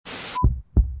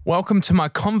welcome to my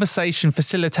conversation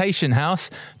facilitation house,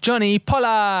 Johnny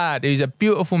Pollard, who's a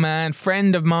beautiful man,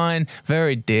 friend of mine,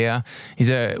 very dear.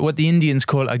 He's what the Indians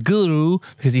call a guru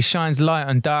because he shines light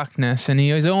on darkness, and he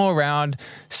is all around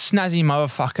snazzy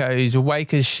motherfucker who's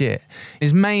awake as shit.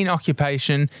 His main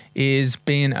occupation is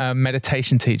being a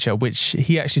meditation teacher, which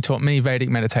he actually taught me Vedic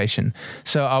meditation.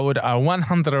 So I would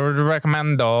 100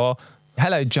 recommend.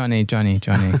 Hello, Johnny.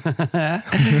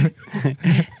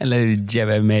 Hello,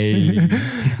 Jeremy.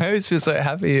 I always feel so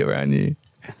happy around you.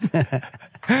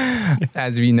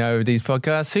 As we know, these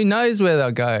podcasts, who knows where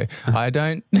they'll go? I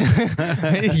don't.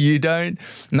 You don't.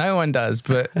 No one does.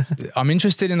 But I'm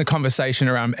interested in the conversation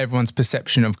around everyone's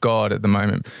perception of God at the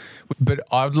moment. But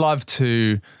I'd love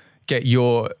to get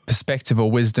your perspective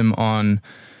or wisdom on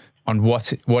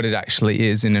what it actually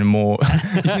is in a more,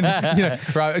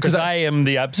 right? Because I am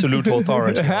the absolute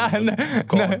authority.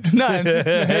 No,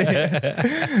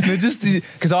 just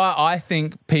because I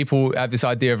think people have this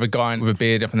idea of a guy with a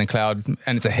beard up in the cloud,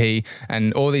 and it's a he,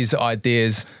 and all these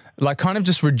ideas, like kind of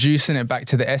just reducing it back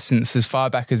to the essence as far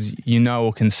back as you know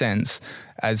or can sense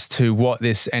as to what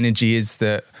this energy is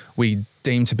that we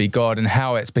deem to be God and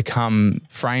how it's become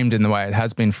framed in the way it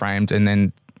has been framed, and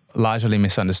then largely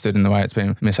misunderstood in the way it's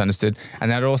been misunderstood.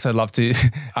 And I'd also love to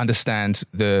understand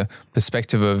the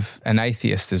perspective of an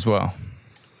atheist as well.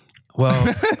 Well,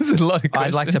 there's a lot of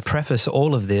I'd like to preface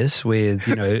all of this with,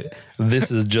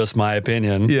 this is just my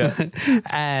opinion. Yeah.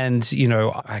 And,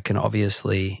 I can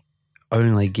obviously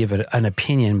only give it an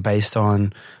opinion based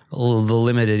on all the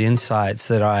limited insights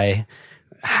that I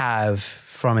have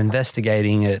from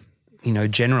investigating it,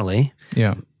 generally.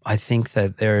 Yeah. I think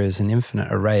that there is an infinite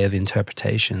array of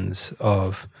interpretations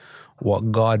of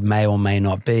what God may or may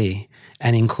not be.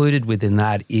 And included within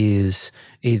that is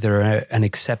either an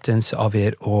acceptance of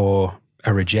it or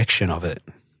a rejection of it.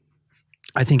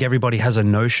 I think everybody has a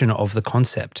notion of the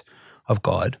concept of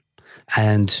God,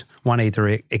 and one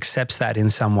either accepts that in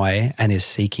some way and is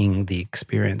seeking the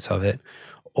experience of it,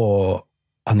 or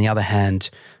on the other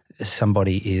hand,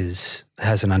 somebody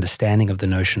has an understanding of the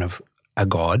notion of a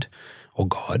God or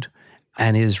God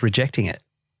and is rejecting it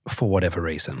for whatever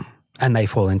reason. And they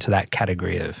fall into that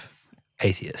category of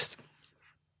atheist.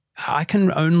 I can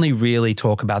only really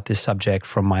talk about this subject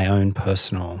from my own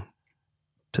personal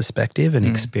perspective and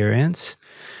experience.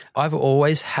 I've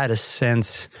always had a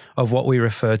sense of what we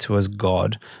refer to as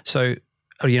God. So,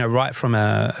 right from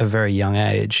a very young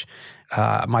age,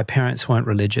 my parents weren't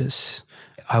religious.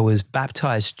 I was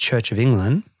baptized Church of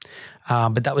England,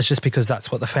 but that was just because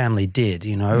that's what the family did,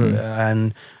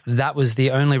 and that was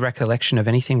the only recollection of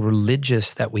anything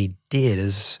religious that we did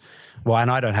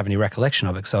and I don't have any recollection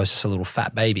of it because I was just a little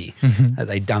fat baby that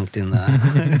they dunked in the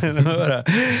water.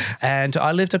 And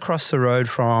I lived across the road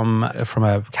from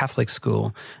a Catholic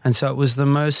school, and so it was the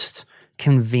most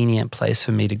convenient place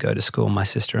for me to go to school. My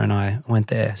sister and I went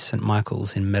there, St.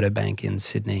 Michael's in Meadowbank in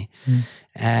Sydney,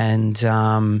 and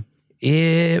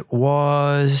it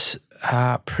was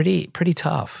pretty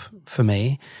tough for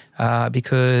me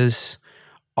because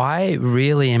I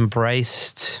really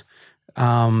embraced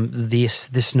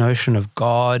this notion of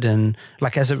God, and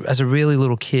like as a really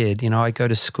little kid, I go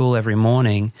to school every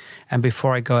morning, and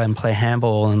before I go and play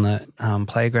handball in the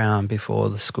playground before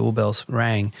the school bells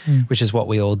rang, which is what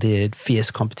we all did,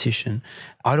 fierce competition,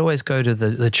 I'd always go to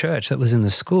the church that was in the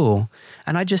school,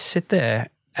 and I'd just sit there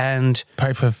and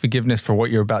pray for forgiveness for what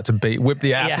you're about to whip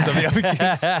the asses of the other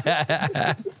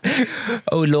kids.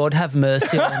 Oh Lord, have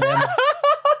mercy on them.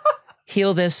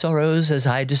 Heal their sorrows as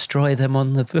I destroy them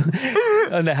on the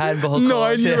handball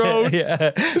court. 9-year-old.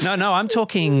 Yeah. No, I'm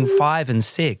talking 5 and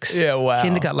 6. Yeah, wow.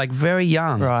 Kindergarten, like very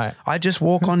young. Right. I just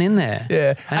walk on in there.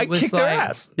 Yeah. And I kicked their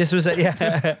ass. This was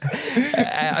and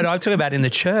I'm talking about in the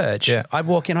church. Yeah. I'd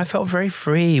walk in, I felt very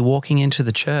free walking into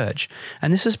the church.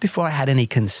 And this was before I had any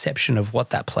conception of what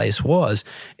that place was.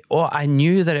 Or I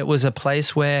knew that it was a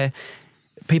place where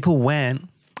people went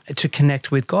to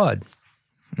connect with God.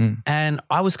 And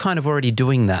I was kind of already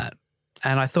doing that.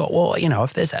 And I thought, well,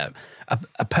 if there's a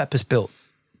purpose-built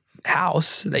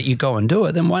house that you go and do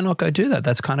it, then why not go do that?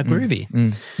 That's kind of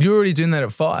groovy. You're already doing that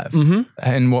at 5? Mm-hmm.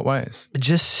 In what ways?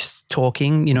 Just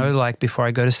talking, like before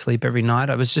I go to sleep every night,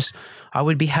 I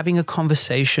would be having a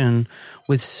conversation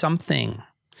with something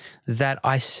that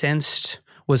I sensed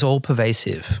was all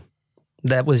pervasive,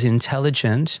 that was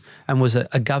intelligent and was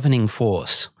a governing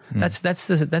force. That's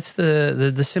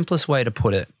the simplest way to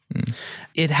put it.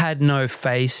 It had no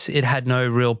face. It had no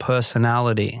real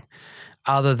personality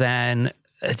other than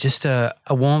just a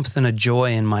warmth and a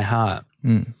joy in my heart.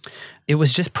 It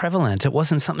was just prevalent. It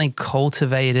wasn't something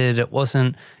cultivated. It was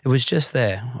just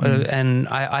there. And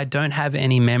I don't have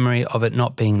any memory of it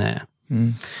not being there.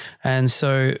 And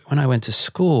so when I went to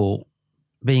school,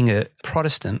 being a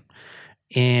Protestant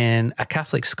in a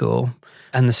Catholic school,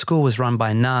 and the school was run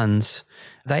by nuns,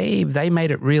 they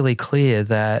made it really clear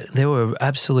that there were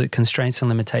absolute constraints and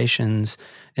limitations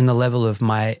in the level of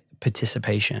my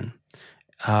participation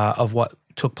of what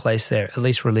took place there, at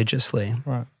least religiously.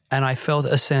 Right. And I felt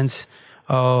a sense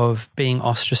of being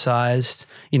ostracized.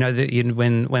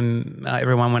 When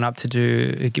everyone went up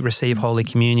to receive Holy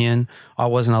Communion, I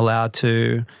wasn't allowed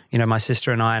to. My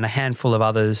sister and I and a handful of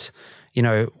others,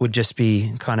 would just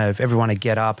be kind of, everyone would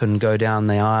get up and go down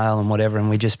the aisle and whatever, and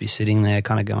we'd just be sitting there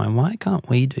kind of going, why can't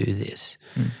we do this?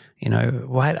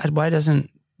 Why doesn't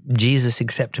Jesus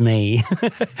accept me?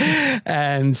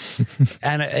 and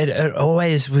it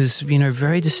always was,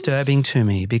 very disturbing to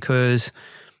me, because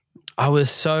I was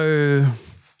so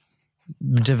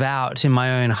devout in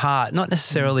my own heart, not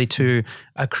necessarily to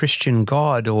a Christian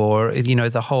God or,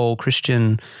 the whole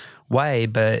Christian way,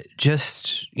 but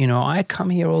just, I come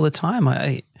here all the time.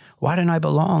 Why don't I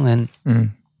belong?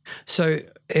 And so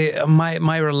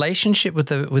my relationship with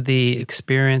the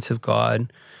experience of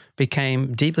God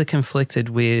became deeply conflicted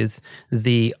with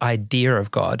the idea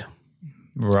of God.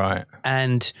 Right.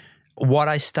 And what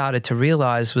I started to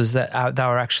realize was that they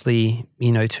were actually,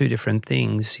 two different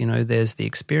things. There's the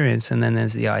experience and then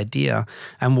there's the idea.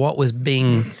 And what was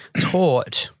being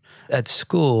taught at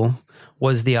school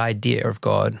was the idea of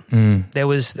God. There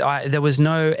was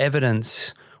no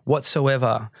evidence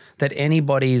whatsoever that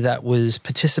anybody that was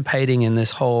participating in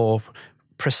this whole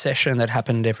procession that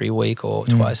happened every week or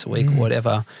twice a week or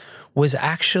whatever was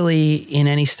actually in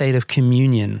any state of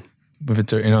communion. On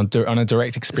a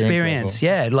direct experience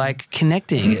level. Yeah, like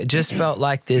connecting. It just felt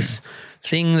like this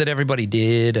thing that everybody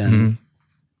did. And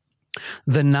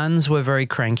the nuns were very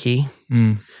cranky,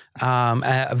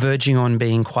 verging on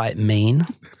being quite mean.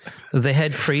 The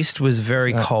head priest was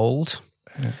very cold,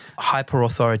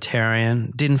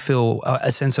 hyper-authoritarian, didn't feel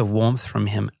a sense of warmth from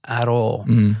him at all,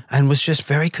 and was just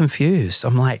very confused.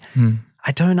 I'm like,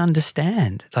 I don't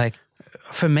understand. Like,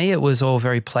 for me, it was all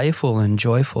very playful and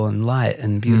joyful and light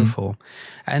and beautiful.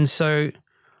 And so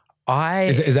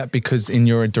Is that because in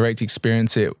your direct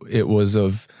experience it was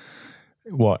of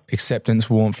what? Acceptance,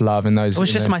 warmth, love, and those... It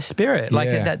was just my spirit.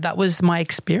 Like that was my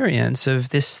experience of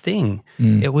this thing.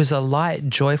 It was a light,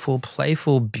 joyful,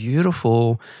 playful,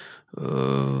 beautiful,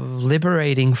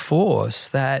 liberating force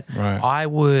that I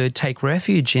would take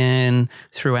refuge in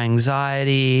through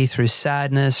anxiety, through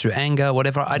sadness, through anger,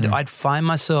 whatever. I'd find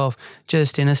myself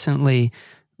just innocently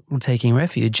taking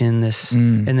refuge in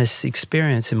this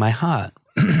experience in my heart.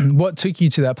 What took you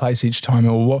to that place each time,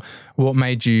 or what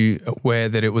made you aware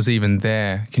that it was even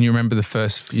there? Can you remember the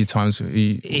first few times when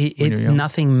you were young?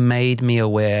 Nothing made me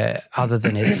aware other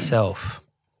than itself.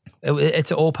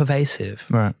 It's all pervasive.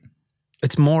 Right.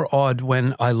 It's more odd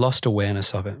when I lost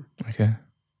awareness of it. Okay.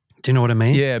 Do you know what I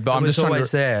mean? Yeah, but I'm just trying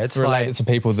to there. It's relate like, it to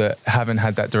people that haven't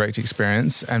had that direct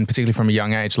experience, and particularly from a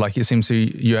young age. Like, it seems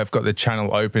you have got the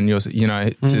channel open. We'll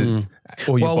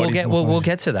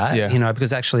get to that.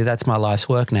 Because actually that's my life's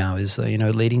work now is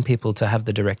leading people to have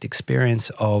the direct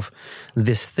experience of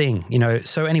this thing.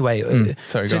 So anyway,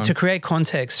 to create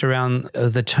context around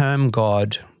the term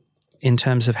God in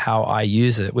terms of how I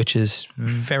use it, which is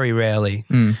very rarely.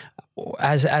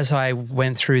 As I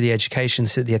went through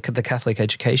the Catholic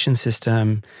education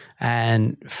system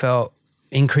and felt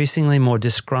increasingly more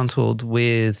disgruntled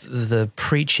with the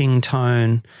preaching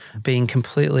tone being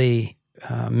completely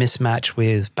mismatched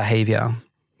with behavior,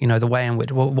 the way in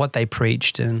which what they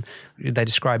preached, and they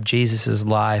described Jesus's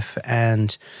life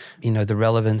and the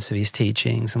relevance of his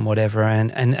teachings and whatever,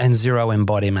 and zero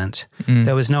embodiment.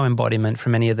 There was no embodiment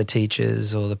from any of the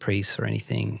teachers or the priests or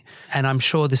anything. And I'm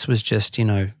sure this was just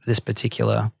this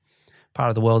particular part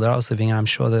of the world that I was living in. I'm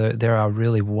sure there are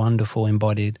really wonderful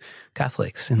embodied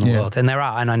Catholics in the world, and there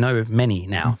are, and I know many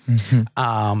now.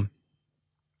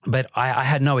 But I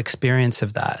had no experience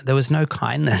of that. There was no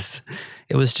kindness.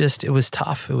 It was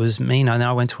tough. It was mean. And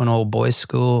I went to an all-boys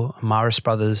school, Marist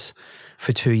Brothers,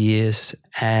 for 2 years,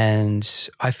 and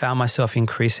I found myself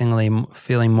increasingly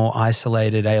feeling more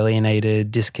isolated,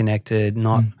 alienated, disconnected,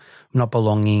 not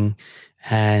belonging.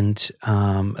 And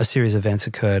a series of events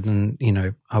occurred, and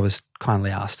I was kindly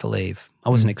asked to leave. I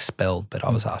wasn't expelled, but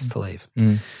I was asked to leave.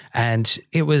 And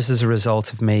it was as a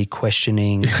result of me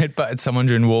questioning. You headbutted someone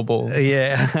during war balls.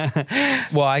 Yeah.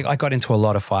 Well, I got into a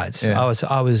lot of fights. Yeah.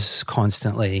 I was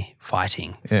constantly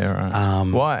fighting. Yeah,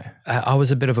 right. Why? I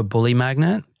was a bit of a bully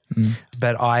magnet,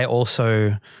 but I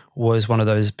also was one of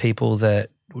those people that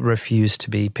refused to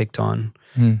be picked on.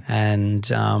 and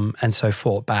so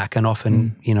fought back, and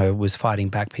often was fighting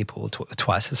back people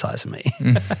twice the size of me,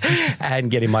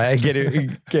 and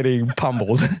getting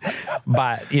pummeled,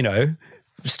 but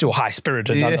still high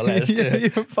spirited nonetheless.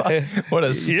 What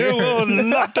a spirit. You will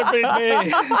not defeat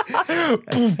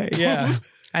me. Yeah.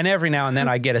 And every now and then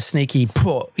I get a sneaky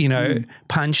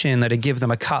punch in that'll give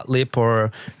them a cut lip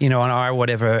or, an eye or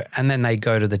whatever. And then they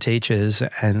go to the teachers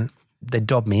and they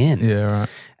dob me in. Yeah, right.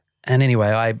 And anyway,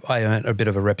 I earned a bit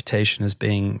of a reputation as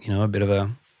being, a bit of a...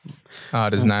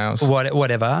 hard as nails.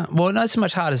 Whatever. Well, not so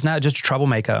much hard as nails, just a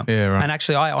troublemaker. Yeah, right. And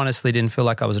actually, I honestly didn't feel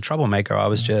like I was a troublemaker. I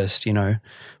was just,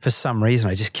 for some reason,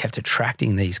 I just kept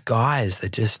attracting these guys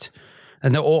that just...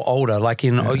 And they're all older, 4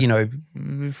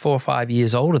 or 5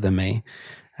 years older than me.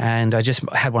 And I just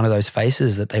had one of those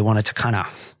faces that they wanted to kind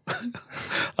of,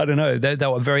 I don't know, they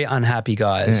were very unhappy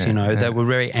guys, they were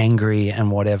very angry and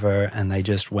whatever, and they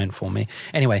just went for me.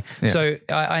 Anyway, so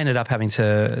I ended up having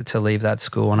to leave that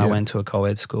school, and I went to a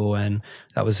co-ed school, and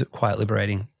that was quite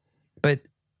liberating. But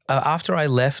after I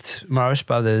left Morris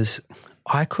Brothers,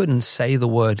 I couldn't say the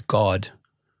word God.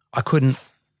 I couldn't.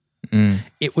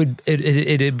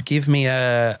 It'd give me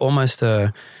almost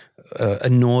a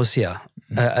nausea.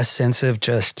 A sense of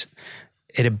just,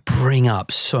 it'd bring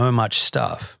up so much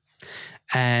stuff.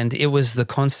 And it was the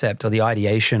concept or the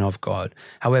ideation of God.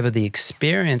 However, the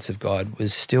experience of God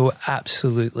was still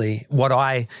absolutely what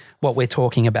we're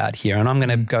talking about here. And I'm going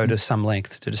to go to some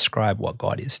length to describe what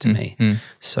God is to me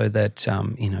so that,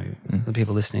 the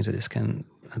people listening to this can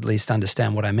at least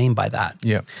understand what I mean by that.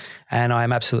 Yeah. And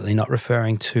I'm absolutely not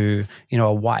referring to,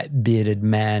 a white bearded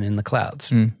man in the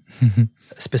clouds,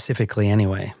 specifically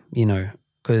anyway,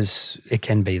 because it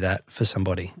can be that for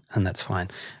somebody, and that's fine.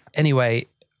 Anyway,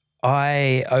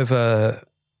 I, over,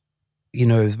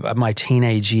 my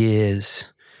teenage years,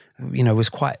 was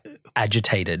quite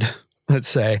agitated, let's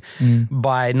say,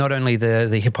 by not only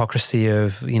the hypocrisy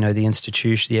of, the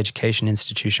institution, the education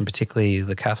institution, particularly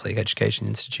the Catholic education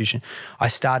institution. I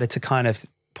started to kind of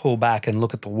pull back and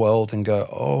look at the world and go,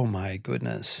 oh my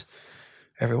goodness,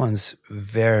 everyone's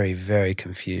very, very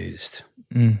confused.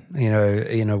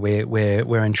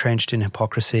 We're entrenched in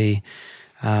hypocrisy,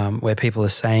 where people are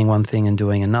saying one thing and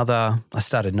doing another. I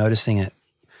started noticing it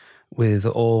with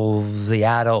all the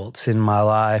adults in my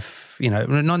life,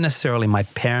 not necessarily my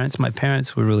parents. My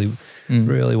parents were really,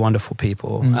 really wonderful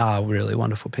people, really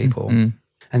wonderful people.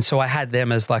 And so I had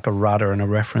them as like a rudder and a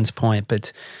reference point,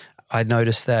 but I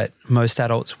noticed that most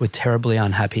adults were terribly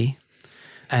unhappy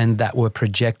and that were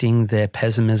projecting their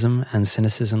pessimism and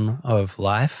cynicism of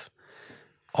life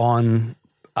on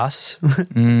us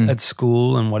at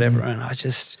school and whatever. And I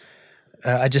just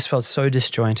felt so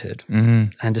disjointed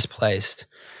and displaced.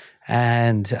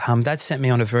 And that sent me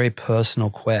on a very personal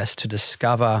quest to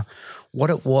discover what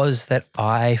it was that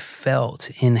I felt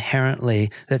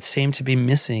inherently that seemed to be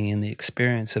missing in the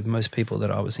experience of most people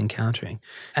that I was encountering.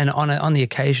 And on the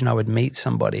occasion I would meet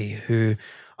somebody who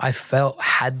I felt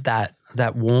had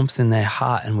that warmth in their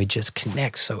heart, and we'd just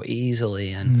connect so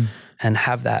easily and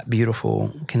have that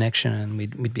beautiful connection, and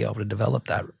we'd be able to develop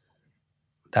that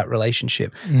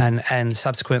relationship. And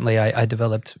subsequently I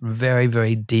developed very,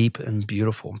 very deep and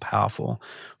beautiful and powerful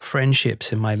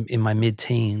friendships in my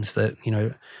mid-teens that,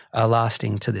 are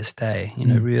lasting to this day,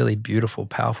 really beautiful,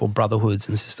 powerful brotherhoods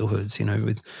and sisterhoods,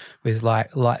 with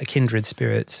like kindred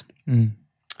spirits. And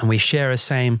we share a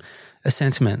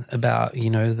sentiment about,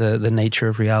 the nature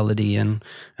of reality and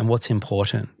what's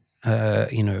important,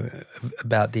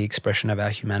 about the expression of our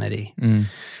humanity.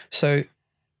 So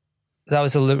that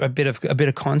was a bit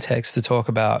of context to talk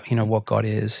about, what God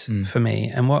is for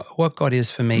me. And what God is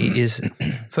for me is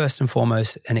first and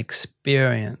foremost an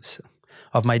experience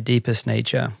of my deepest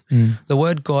nature. The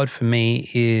word God for me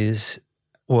is,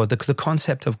 or the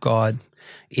concept of God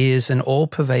is an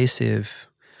all-pervasive,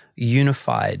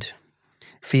 unified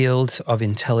field of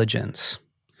intelligence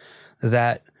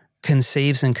that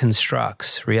conceives and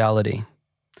constructs reality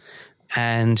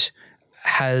and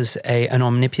has an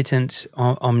omnipotent,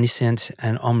 omniscient,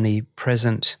 and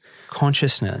omnipresent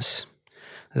consciousness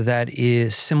that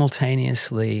is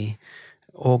simultaneously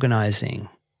organizing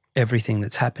everything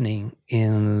that's happening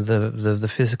in the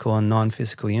physical and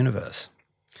non-physical universe.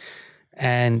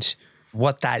 And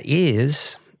what that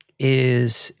is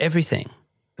everything.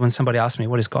 When somebody asks me,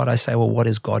 what is God? I say, well, what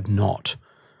is God not?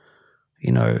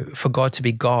 For God to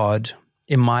be God,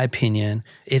 in my opinion,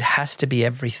 it has to be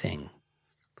everything.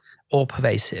 All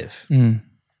pervasive.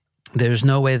 There's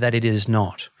nowhere that it is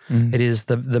not. It is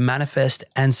the manifest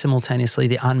and simultaneously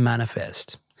the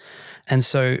unmanifest. And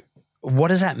so what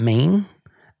does that mean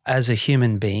as a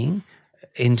human being?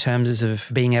 in terms of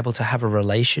being able to have a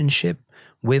relationship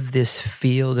with this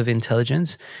field of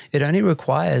intelligence, it only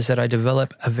requires that I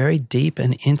develop a very deep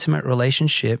and intimate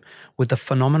relationship with the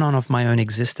phenomenon of my own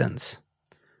existence,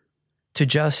 to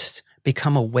just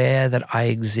become aware that I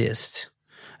exist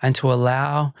and to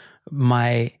allow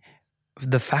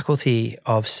the faculty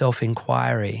of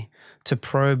self-inquiry to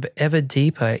probe ever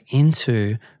deeper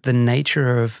into the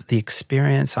nature of the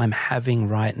experience I'm having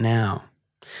right now.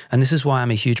 And this is why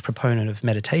I'm a huge proponent of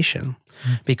meditation,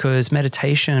 because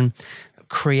meditation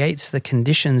creates the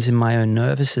conditions in my own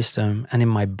nervous system and in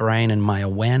my brain and my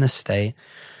awareness state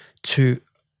to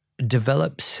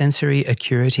develop sensory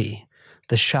acuity,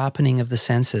 the sharpening of the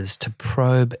senses, to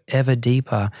probe ever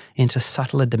deeper into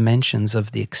subtler dimensions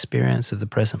of the experience of the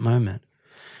present moment.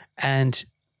 And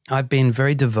I've been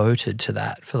very devoted to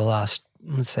that for the last,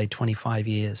 let's say, 25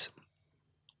 years.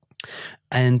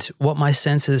 And what my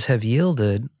senses have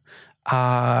yielded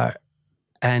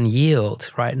and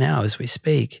yield right now as we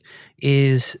speak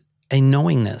is a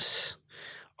knowingness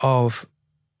of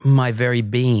my very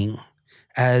being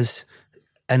as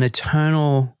an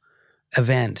eternal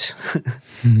event.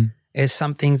 Is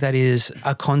something that is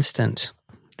a constant.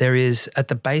 There is, at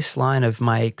the baseline of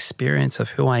my experience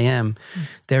of who I am,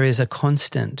 there is a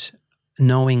constant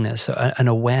knowingness, an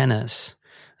awareness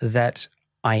that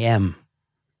I am.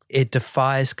 It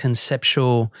defies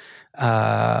conceptual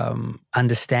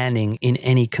understanding in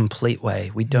any complete way.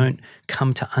 We don't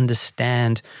come to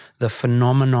understand the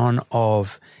phenomenon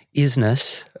of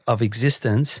isness, of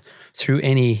existence, through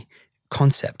any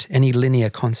concept, any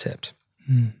linear concept.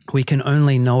 We can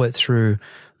only know it through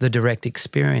the direct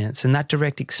experience. And that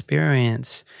direct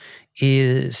experience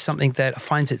is something that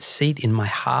finds its seat in my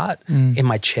heart, in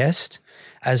my chest,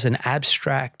 as an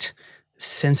abstract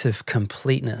sense of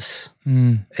completeness.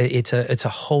 It's a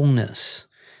wholeness.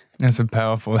 That's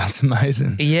that's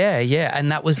amazing. Yeah.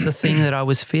 And that was the thing that I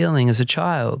was feeling as a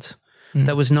child.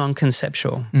 That was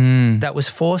non-conceptual. That was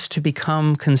forced to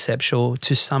become conceptual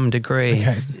to some degree.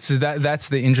 Okay, so that's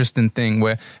the interesting thing,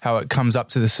 where how it comes up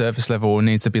to the surface level or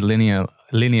needs to be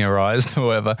linearized or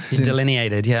whatever.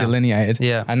 Delineated, yeah. Delineated.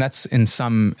 Yeah. And that's in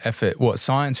some effort what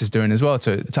science is doing as well,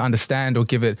 to understand or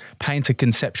paint a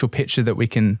conceptual picture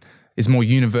that is more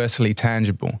universally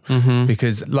tangible.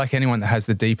 Because like anyone that has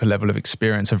the deeper level of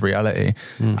experience of reality,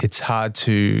 it's hard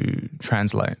to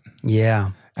translate.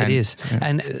 Yeah. It is. Yeah.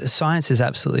 And science is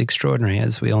absolutely extraordinary,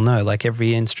 as we all know. Like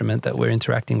every instrument that we're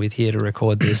interacting with here to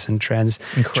record this and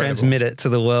transmit it to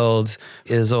the world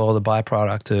is all the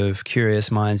byproduct of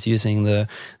curious minds using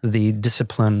the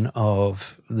discipline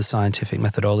of the scientific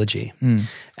methodology.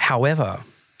 However,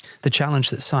 the challenge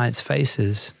that science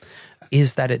faces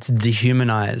is that it's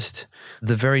dehumanized.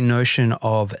 The very notion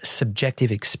of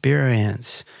subjective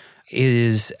experience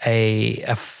is a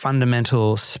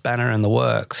fundamental spanner in the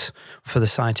works for the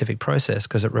scientific process,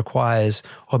 because it requires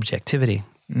objectivity.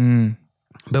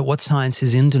 But what science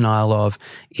is in denial of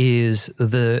is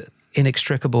the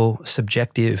inextricable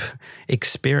subjective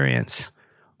experience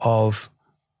of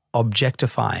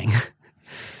objectifying,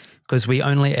 because we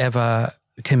only ever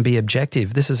can be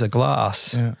objective. This is a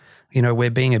glass. Yeah. You know,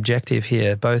 we're being objective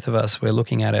here. Both of us, we're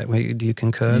looking at it. Do you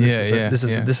concur?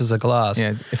 This is a glass.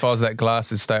 Yeah. If I was that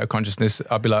glass's state of consciousness,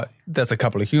 I'd be like, that's a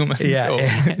couple of humans. Yeah,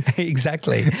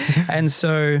 exactly. And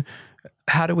so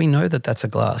how do we know that that's a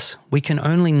glass? We can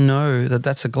only know that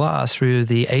that's a glass through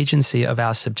the agency of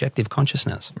our subjective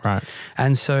consciousness. Right.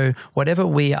 And so whatever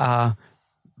we are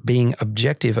being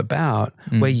objective about,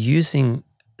 we're using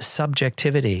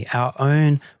subjectivity, our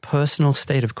own personal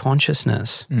state of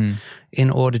consciousness, in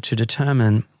order to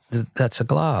determine that that's a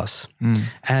glass.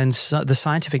 And so the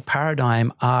scientific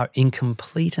paradigm are in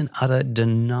complete and utter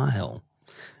denial.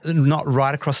 Not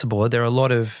right across the board. There are a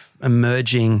lot of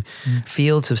emerging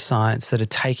fields of science that are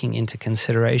taking into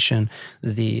consideration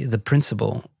the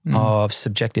principle of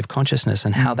subjective consciousness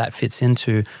and how that fits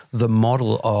into the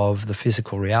model of the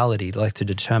physical reality, like to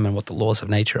determine what the laws of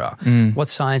nature are. What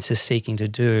science is seeking to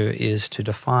do is to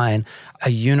define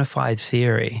a unified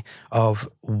theory of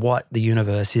what the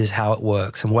universe is, how it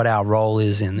works, and what our role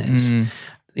is in this.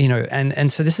 You know,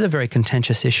 and so this is a very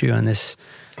contentious issue in this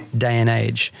day and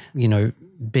age, you know,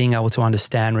 being able to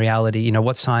understand reality. You know,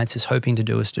 what science is hoping to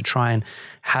do is to try and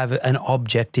have an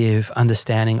objective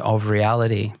understanding of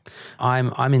reality.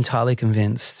 I'm entirely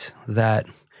convinced that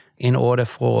in order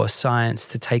for science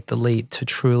to take the leap to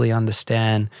truly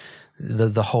understand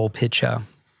the whole picture,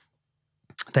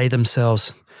 they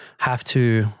themselves have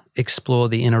to explore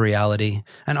the inner reality.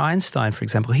 And Einstein, for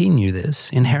example, he knew this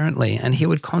inherently, and he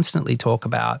would constantly talk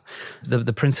about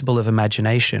the principle of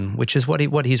imagination, which is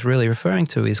what he's really referring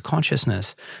to is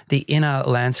consciousness, the inner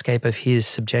landscape of his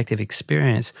subjective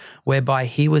experience, whereby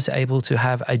he was able to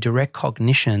have a direct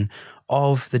cognition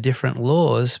of the different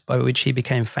laws by which he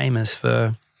became famous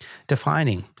for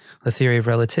defining the theory of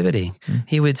relativity.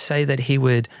 He would say that he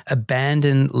would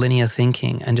abandon linear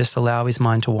thinking and just allow his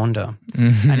mind to wander.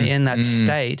 And in that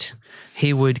state,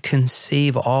 he would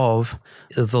conceive of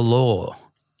the law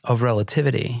of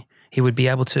relativity. He would be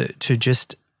able to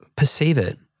just perceive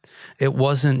it. It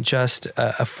wasn't just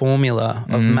a formula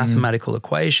of mathematical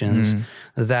equations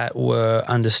that were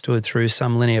understood through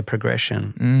some linear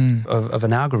progression of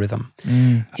an algorithm.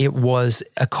 It was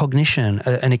a cognition,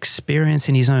 an experience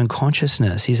in his own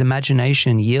consciousness. His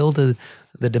imagination yielded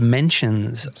the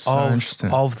dimensions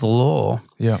of the law,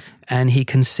 and he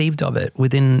conceived of it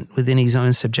within his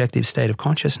own subjective state of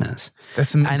consciousness.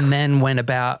 And then went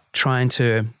about trying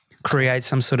to create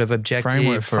some sort of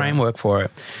objective framework for it.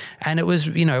 And it was,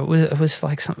 it was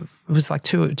like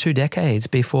two decades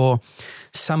before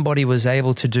somebody was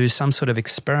able to do some sort of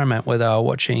experiment where they were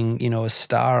watching, a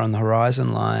star on the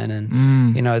horizon line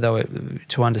and, they were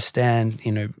to understand,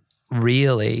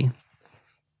 really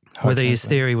whether his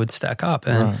theory would stack up.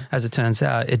 And as it turns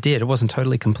out, it did. It wasn't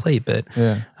totally complete, but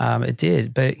it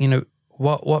did. But,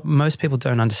 what most people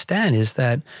don't understand is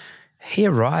that he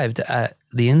arrived at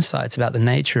the insights about the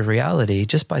nature of reality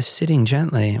just by sitting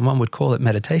gently, and one would call it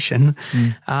meditation,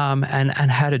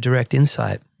 and had a direct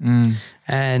insight.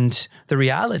 And the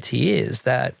reality is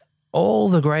that all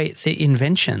the great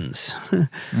inventions,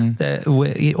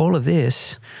 all of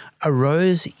this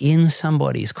arose in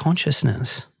somebody's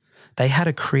consciousness. They had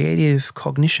a creative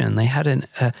cognition. They had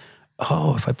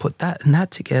if I put that and that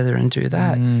together and do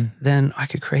that, then I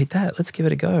could create that. Let's give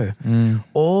it a go.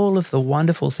 All of the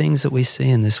wonderful things that we see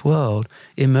in this world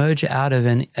emerge out of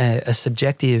a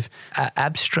subjective,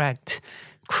 abstract,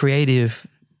 creative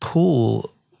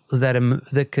pool that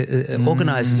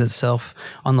organizes itself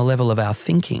on the level of our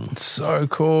thinking. It's so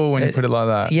cool when you put it like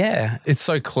that. Yeah. It's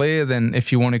so clear then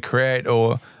if you want to create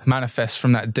or manifest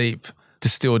from that deep,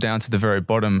 distill down to the very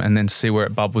bottom and then see where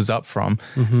it bubbles up from.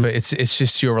 But it's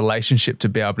just your relationship to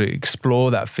be able to explore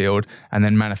that field and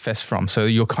then manifest from. So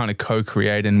you're kind of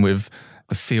co-creating with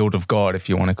the field of God, if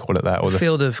you want to call it that. Or the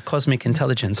field of cosmic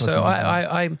intelligence. So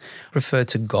I refer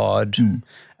to God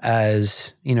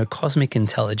as, cosmic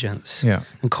intelligence. Yeah.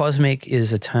 And cosmic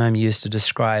is a term used to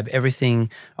describe everything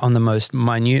on the most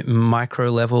minute micro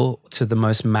level to the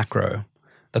most macro,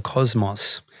 the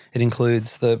cosmos. It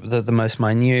includes the most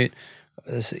minute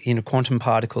quantum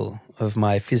particle of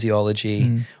my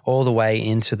physiology, all the way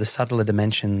into the subtler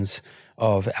dimensions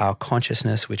of our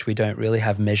consciousness, which we don't really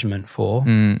have measurement for,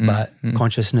 but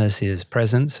consciousness is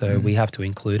present, so we have to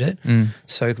include it.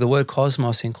 So the word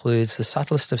cosmos includes the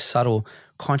subtlest of subtle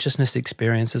consciousness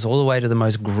experiences all the way to the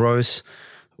most gross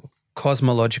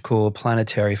cosmological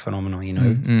planetary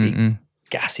phenomenon, big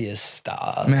gaseous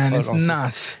star. Man, it's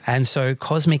nuts. And so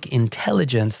cosmic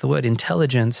intelligence, the word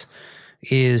intelligence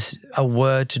is a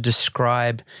word to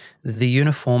describe the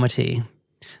uniformity,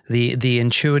 the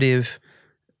intuitive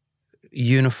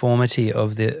uniformity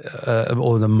of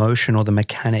or the motion or the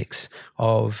mechanics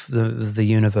of the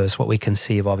universe, what we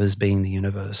conceive of as being the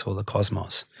universe or the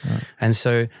cosmos. And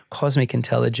so cosmic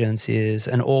intelligence is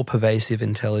an all-pervasive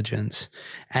intelligence.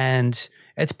 And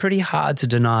it's pretty hard to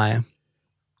deny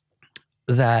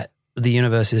that the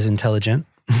universe is intelligent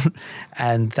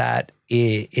and that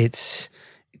its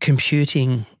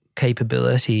computing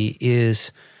capability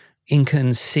is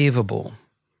inconceivable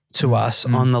to us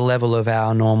on the level of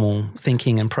our normal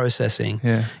thinking and processing.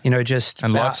 Yeah. Just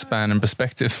and lifespan and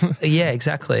perspective. Yeah,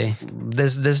 exactly.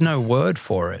 There's no word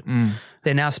for it.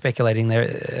 They're now speculating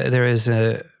there is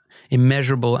a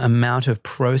immeasurable amount of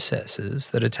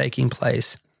processes that are taking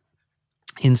place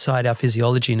inside our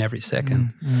physiology in every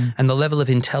second. And the level of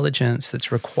intelligence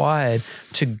that's required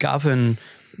to govern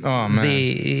all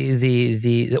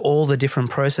the different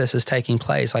processes taking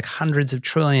place, like hundreds of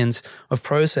trillions of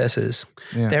processes.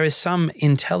 There is some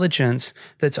intelligence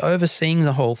that's overseeing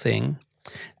the whole thing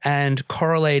and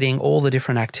correlating all the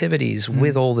different activities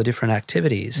with all the different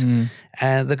activities.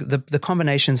 And the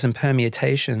combinations and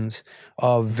permutations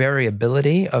of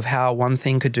variability of how one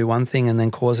thing could do one thing and then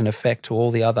cause an effect to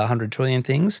all the other 100 trillion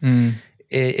things,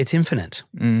 it's infinite.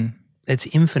 It's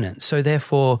infinite. So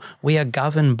therefore, we are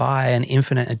governed by an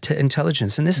infinite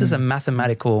intelligence. And this is a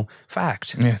mathematical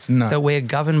fact. Yeah, it's nuts. That we're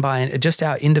governed by, just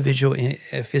our individual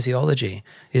physiology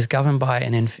is governed by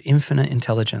an infinite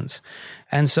intelligence.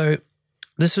 And so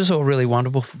this was all really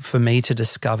wonderful for me to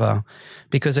discover,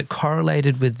 because it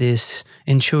correlated with this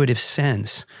intuitive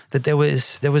sense that there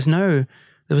was no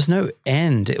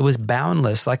end. It was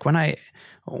boundless. Like when I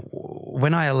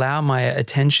allow my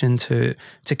attention to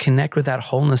connect with that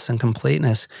wholeness and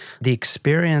completeness, the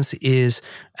experience is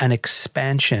an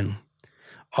expansion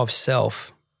of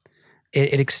self.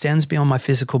 It extends beyond my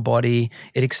physical body.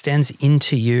 It extends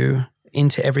into you,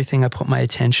 into everything I put my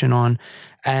attention on.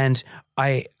 And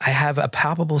I have a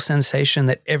palpable sensation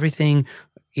that everything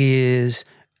is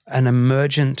an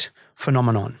emergent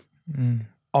phenomenon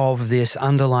of this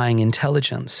underlying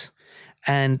intelligence,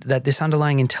 and that this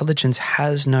underlying intelligence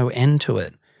has no end to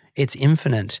it. It's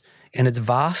infinite in its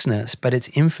vastness, but it's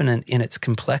infinite in its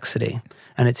complexity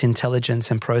and its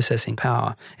intelligence and processing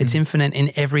power. It's infinite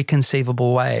in every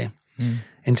conceivable way,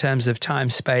 in terms of time,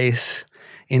 space,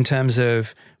 in terms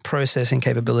of processing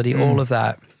capability, all of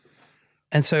that.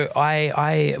 And so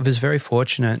I was very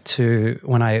fortunate to,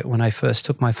 when I first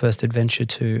took my first adventure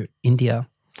to India,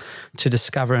 to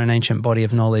discover an ancient body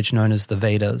of knowledge known as the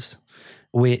Vedas,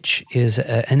 which is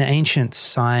an ancient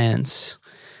science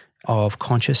of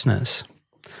consciousness,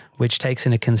 which takes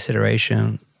into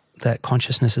consideration that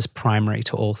consciousness is primary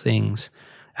to all things.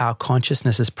 Our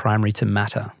consciousness is primary to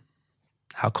matter.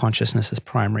 Our consciousness is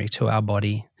primary to our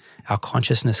body. Our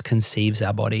consciousness conceives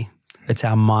our body. It's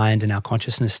our mind and our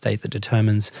consciousness state that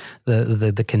determines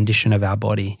the condition of our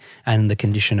body and the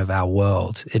condition of our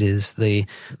world. It is the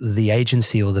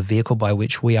agency or the vehicle by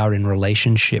which we are in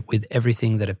relationship with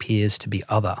everything that appears to be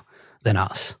other than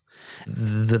us.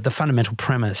 The fundamental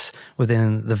premise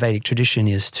within the Vedic tradition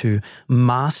is to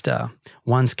master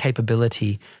one's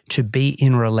capability to be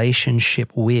in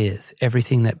relationship with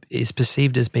everything that is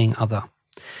perceived as being other.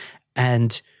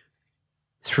 And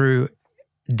through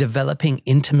developing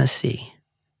intimacy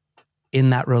in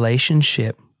that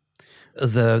relationship,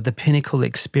 the pinnacle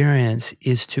experience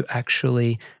is to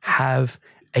actually have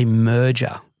a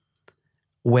merger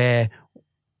where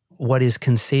what is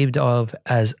conceived of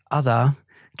as other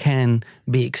can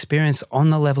be experienced on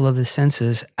the level of the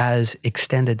senses as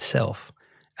extended self,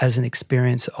 as an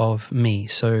experience of me.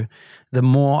 So the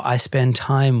more I spend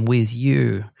time with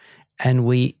you and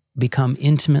we become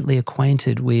intimately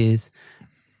acquainted with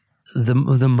the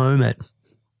moment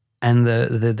and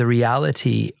the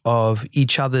reality of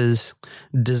each other's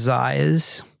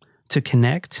desires to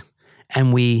connect,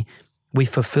 and we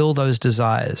fulfill those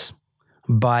desires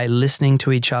by listening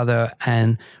to each other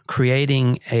and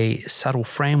creating a subtle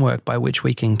framework by which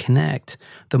we can connect.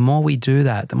 The more we do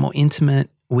that, the more intimate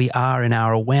we are in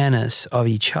our awareness of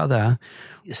each other,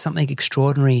 something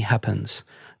extraordinary happens.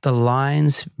 The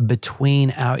lines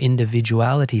between our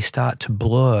individuality start to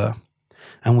blur,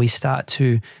 and we start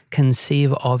to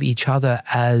conceive of each other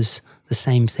as the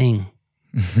same thing.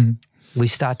 Mm-hmm. We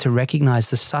start to recognize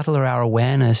the subtler our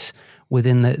awareness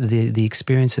within the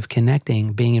experience of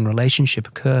connecting, being in relationship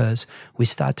occurs, we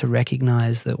start to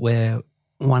recognize that we're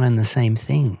one and the same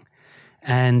thing.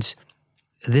 And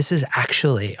this is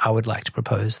actually, I would like to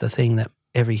propose, the thing that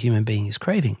every human being is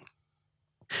craving.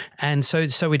 And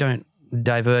so we don't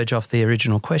diverge off the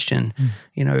original question.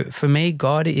 You know, for me,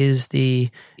 God is the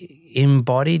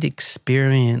embodied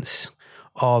experience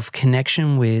of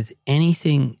connection with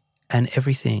anything and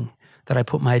everything that I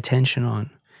put my attention on,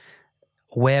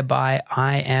 whereby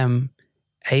I am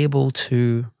able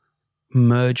to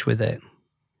merge with it.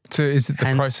 So is it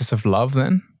the process of love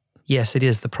then? Yes, it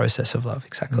is the process of love,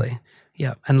 exactly.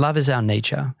 Yeah, and love is our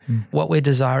nature. What we're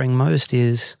desiring most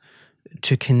is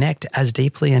to connect as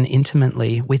deeply and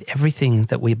intimately with everything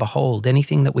that we behold,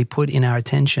 anything that we put in our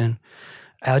attention.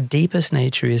 Our deepest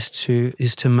nature is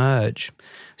to merge.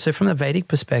 So from the Vedic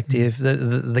perspective,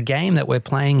 the game that we're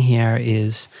playing here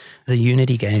is the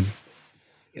unity game.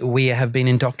 We have been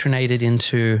indoctrinated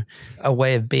into a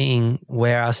way of being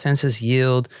where our senses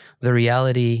yield the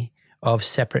reality of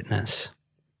separateness.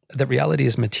 The reality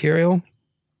is material,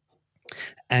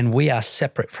 and we are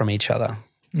separate from each other.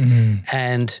 Mm-hmm.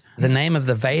 And the name of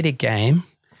the Vedic game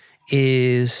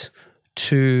is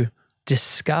to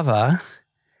discover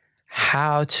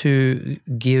how to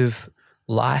give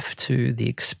life to the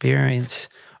experience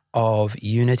of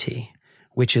unity,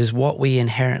 which is what we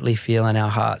inherently feel in our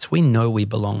hearts. We know we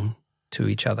belong to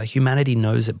each other. Humanity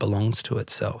knows it belongs to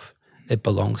itself. It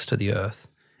belongs to the earth.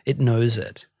 It knows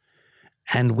it.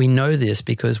 And we know this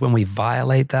because when we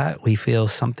violate that, we feel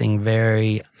something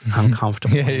very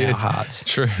uncomfortable in our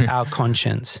hearts, our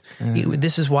conscience.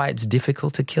 This is why it's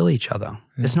difficult to kill each other.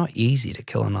 It's not easy to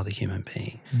kill another human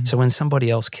being. So when somebody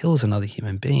else kills another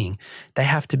human being, they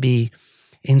have to be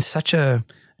in such a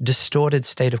distorted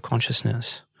state of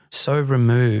consciousness so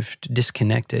removed,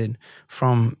 disconnected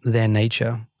from their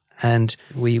nature. And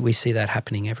we see that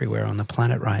happening everywhere on the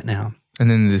planet right now. And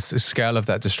then this scale of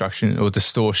that destruction or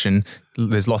distortion,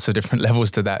 there's lots of different levels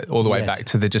to that, all the way back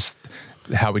to just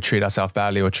how we treat ourselves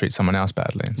badly or treat someone else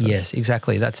badly. Yes,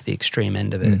 exactly. That's the extreme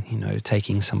end of it,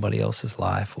 taking somebody else's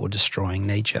life or destroying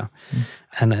nature.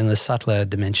 And in the subtler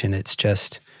dimension, it's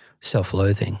just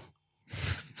self-loathing,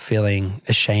 feeling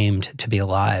ashamed to be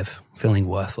alive, feeling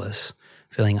worthless,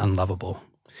 feeling unlovable.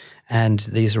 And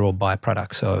these are all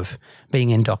byproducts of being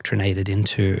indoctrinated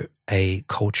into a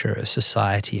culture, a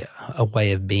society, a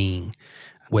way of being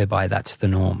whereby that's the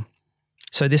norm.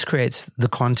 So this creates the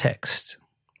context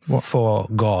for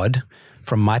God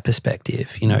from my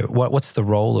perspective. What's the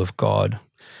role of God?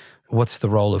 What's the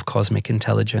role of cosmic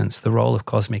intelligence? The role of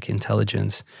cosmic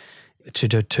intelligence to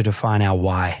define our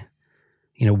why.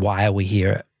 Why are we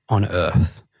here on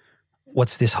Earth?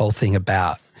 What's this whole thing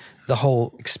about? The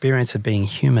whole experience of being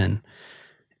human,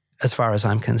 as far as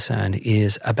I'm concerned,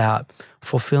 is about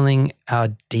fulfilling our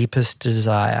deepest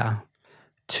desire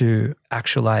to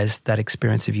actualize that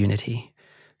experience of unity.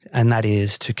 And that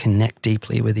is to connect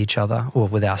deeply with each other, or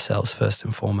with ourselves first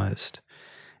and foremost,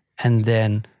 and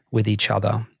then with each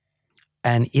other.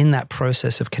 And in that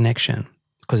process of connection,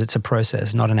 because it's a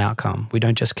process, not an outcome, we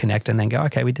don't just connect and then go,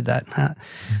 okay, we did that.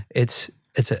 It's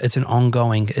an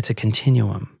ongoing, it's a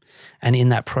continuum. And in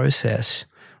that process,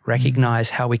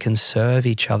 recognize how we can serve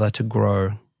each other to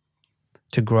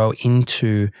grow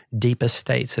into deeper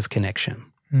states of connection.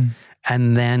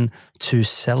 And then to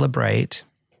celebrate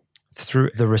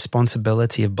through the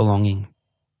responsibility of belonging.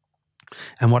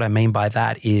 And what I mean by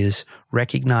that is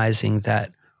recognizing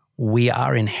that we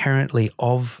are inherently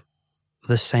of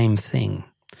the same thing,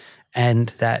 and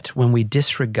that when we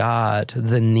disregard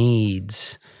the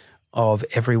needs of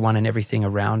everyone and everything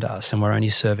around us, and we're only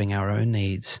serving our own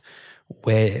needs,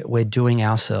 we're doing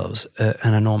ourselves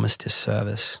an enormous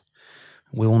disservice.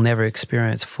 We will never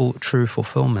experience true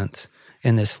fulfillment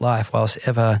in this life whilst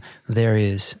ever there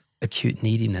is acute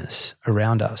neediness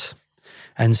around us.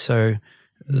 And so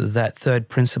that third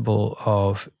principle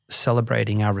of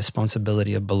celebrating our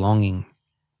responsibility of belonging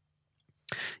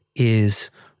is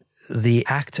the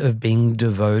act of being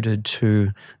devoted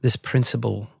to this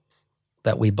principle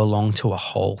that we belong to a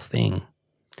whole thing.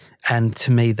 And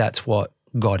to me, that's what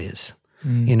God is.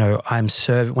 I'm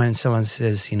serving, when someone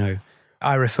says,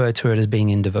 I refer to it as being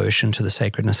in devotion to the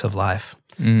sacredness of life.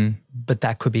 But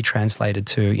that could be translated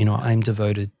to, I'm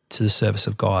devoted to the service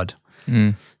of God.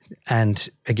 And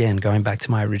again, going back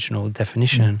to my original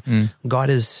definition, God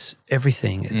is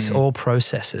everything. It's all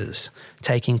processes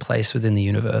taking place within the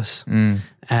universe.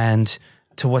 And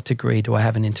to what degree do I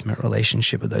have an intimate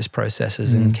relationship with those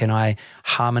processes? And can I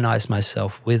harmonize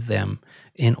myself with them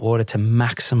in order to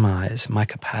maximize my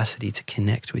capacity to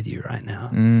connect with you right now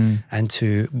and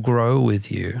to grow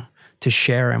with you, to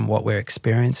share in what we're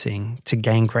experiencing, to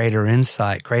gain greater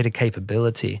insight, greater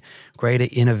capability, greater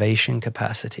innovation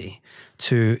capacity,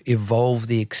 to evolve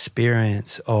the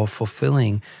experience of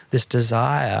fulfilling this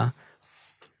desire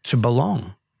to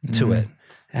belong to it.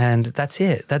 And that's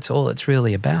it. That's all it's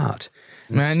really about.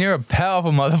 Man, you're a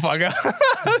powerful motherfucker.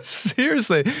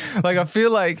 Seriously. I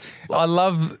feel like I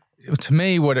love, to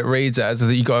me, what it reads as is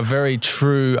that you got a very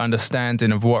true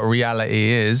understanding of what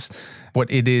reality is, what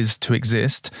it is to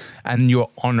exist, and you're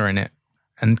honoring it.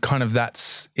 And kind of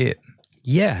that's it.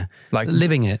 Yeah.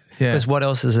 Living it. Because what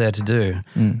else is there to do?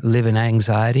 Live in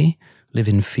anxiety, live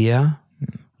in fear,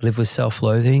 live with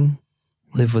self-loathing,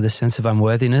 live with a sense of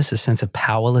unworthiness, a sense of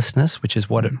powerlessness, which is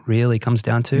what it really comes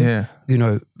down to.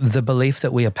 The belief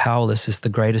that we are powerless is the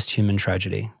greatest human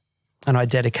tragedy. And I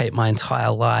dedicate my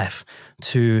entire life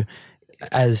to,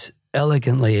 as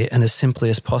elegantly and as simply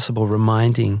as possible,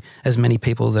 reminding as many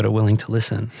people that are willing to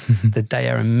listen that they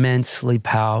are immensely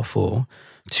powerful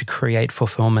to create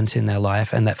fulfillment in their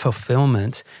life. And that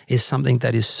fulfillment is something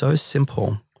that is so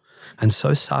simple and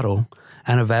so subtle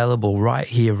and available right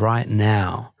here, right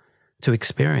now, to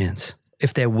experience.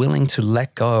 If they're willing to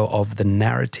let go of the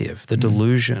narrative, the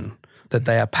delusion that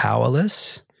they are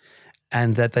powerless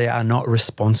and that they are not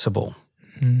responsible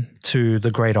to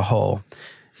the greater whole.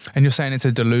 And you're saying it's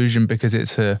a delusion because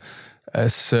it's a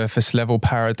surface level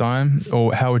paradigm,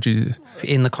 or how would you?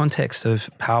 In the context of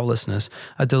powerlessness,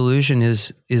 a delusion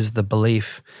is the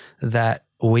belief that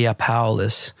we are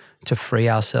powerless to free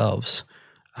ourselves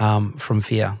from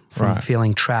fear, from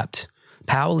feeling trapped.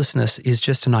 Powerlessness is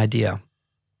just an idea.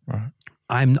 Right.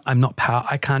 I'm not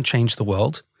I can't change the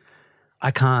world.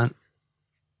 I can't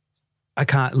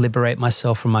liberate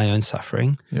myself from my own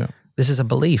suffering. Yeah. This is a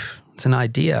belief. It's an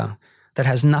idea that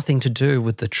has nothing to do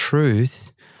with the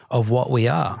truth of what we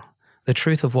are. The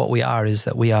truth of what we are is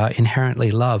that we are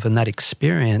inherently love, and that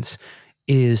experience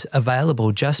is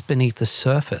available just beneath the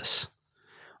surface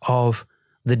of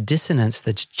the dissonance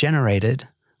that's generated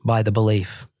by the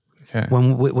belief. Okay.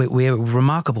 When we're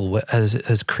remarkable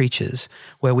as creatures,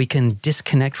 where we can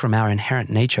disconnect from our inherent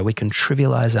nature, we can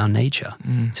trivialize our nature.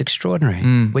 It's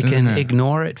extraordinary. We can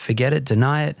ignore it, forget it,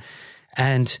 deny it.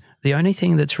 And the only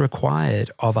thing that's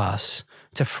required of us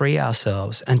to free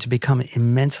ourselves and to become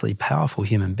immensely powerful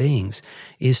human beings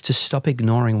is to stop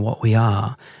ignoring what we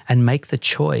are and make the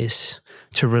choice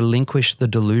to relinquish the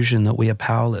delusion that we are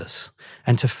powerless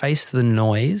and to face the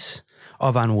noise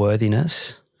of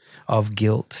unworthiness, of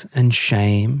guilt and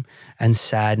shame and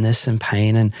sadness and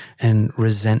pain and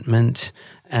resentment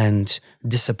and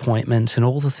disappointment and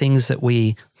all the things that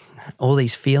all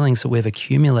these feelings that we've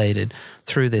accumulated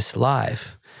through this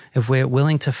life. If we're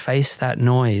willing to face that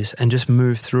noise and just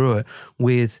move through it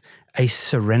with a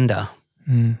surrender,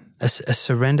 a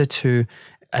surrender to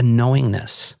a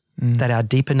knowingness that our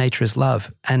deeper nature is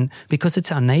love. And because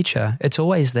it's our nature, it's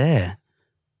always there.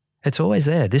 It's always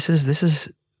there. This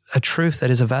is a truth that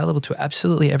is available to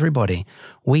absolutely everybody.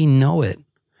 We know it.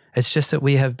 It's just that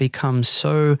we have become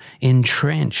so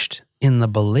entrenched in the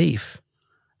belief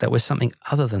that we're something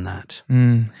other than that,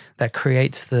 that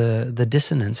creates the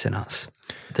dissonance in us,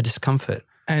 the discomfort.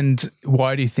 And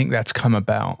why do you think that's come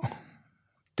about,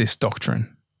 this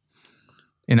doctrine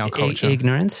in our culture?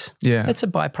 Ignorance? Yeah. It's a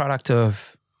byproduct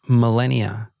of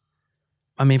millennia.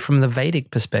 I mean, from the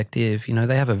Vedic perspective,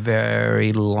 they have a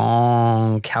very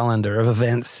long calendar of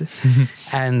events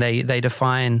and they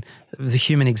define the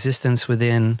human existence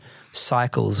within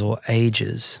cycles or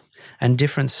ages. And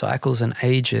different cycles and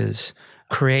ages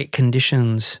create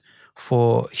conditions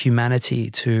for humanity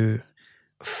to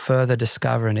further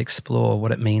discover and explore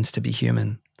what it means to be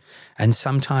human. And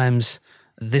sometimes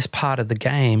this part of the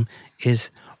game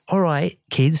is, all right,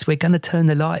 kids, we're going to turn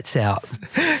the lights out.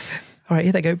 All right,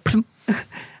 here they go.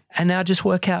 And now just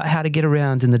work out how to get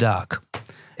around in the dark.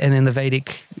 And in the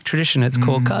Vedic tradition, it's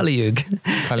called Kali Yuga.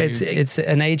 It's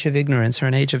an age of ignorance or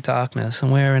an age of darkness,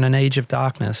 and we're in an age of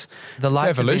darkness. It's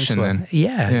evolution then.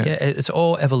 Yeah, it's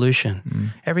all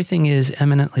evolution. Everything is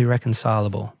eminently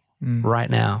reconcilable right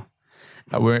now.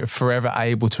 We're forever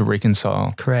able to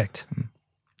reconcile. Correct.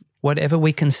 Whatever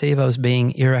we conceive of as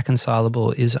being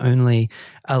irreconcilable is only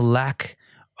a lack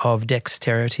of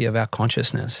dexterity of our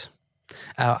consciousness.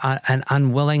 An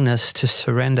unwillingness to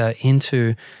surrender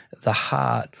into the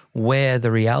heart where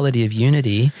the reality of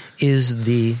unity is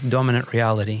the dominant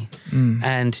reality.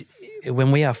 And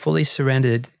when we are fully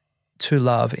surrendered to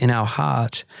love in our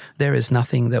heart, there is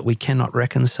nothing that we cannot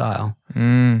reconcile.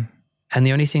 And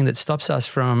the only thing that stops us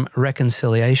from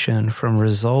reconciliation, from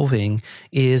resolving,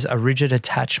 is a rigid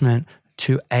attachment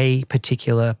to a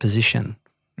particular position.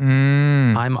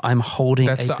 I'm holding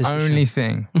a position. That's the only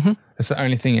thing. That's the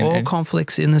only thing. All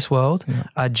conflicts in this world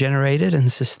are generated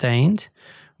and sustained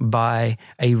by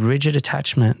a rigid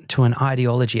attachment to an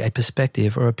ideology, a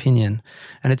perspective or opinion.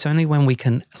 And it's only when we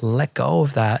can let go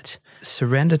of that,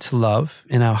 surrender to love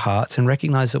in our hearts and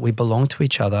recognize that we belong to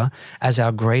each other as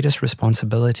our greatest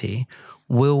responsibility,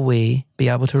 will we be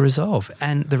able to resolve.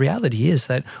 And the reality is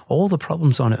that all the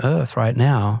problems on earth right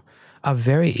now are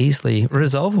very easily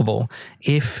resolvable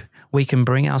if we can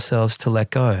bring ourselves to let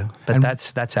go. But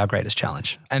that's our greatest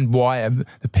challenge. And why are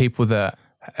the people that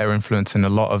are influencing a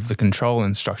lot of the control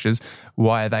and structures,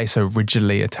 why are they so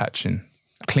rigidly attaching,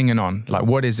 clinging on? Like,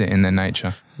 what is it in their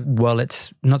nature? Well,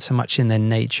 it's not so much in their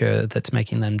nature that's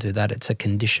making them do that. It's a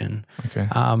condition. Okay.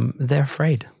 They're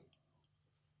afraid.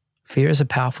 Fear is a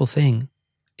powerful thing.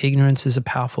 Ignorance is a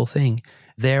powerful thing.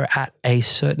 They're at a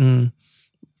certain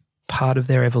part of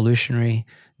their evolutionary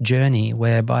journey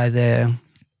whereby they're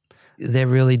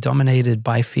really dominated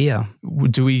by fear.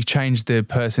 Do we change the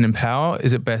person in power?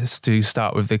 Is it best to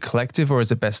start with the collective, or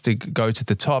is it best to go to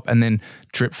the top and then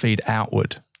drip feed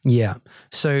outward? Yeah.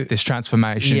 So this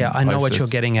transformation. Yeah, I know what you're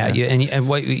getting at. Yeah. And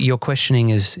what you're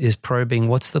questioning is probing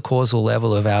what's the causal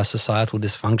level of our societal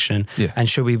dysfunction, and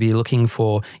should we be looking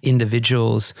for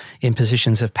individuals in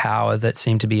positions of power that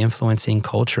seem to be influencing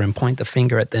culture and point the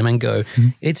finger at them and go,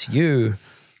 it's you.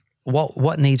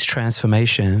 What needs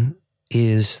transformation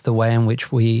is the way in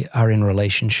which we are in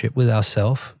relationship with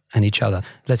ourselves and each other.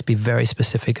 Let's be very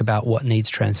specific about what needs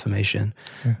transformation.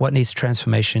 Yeah. What needs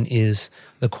transformation is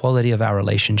the quality of our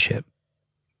relationship.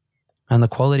 And the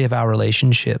quality of our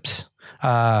relationships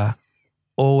are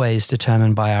always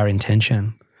determined by our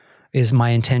intention. Is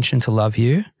my intention to love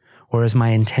you, or is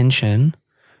my intention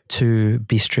to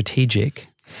be strategic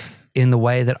in the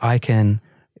way that I can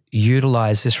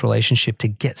utilize this relationship to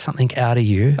get something out of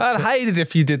you? I'd hate it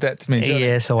if you did that to me.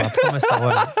 Yeah, so I promise I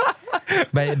won't.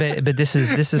 but this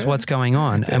is what's going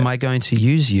on. Am I going to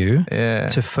use you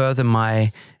to further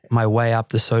my way up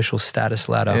the social status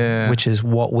ladder, which is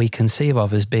what we conceive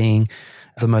of as being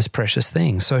the most precious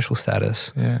thing, social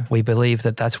status. Yeah. We believe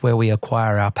that that's where we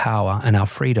acquire our power and our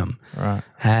freedom. Right.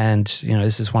 And,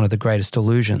 this is one of the greatest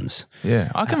delusions. Yeah.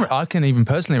 I can even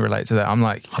personally relate to that. I'm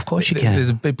like, of course you can. There's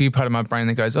a big part of my brain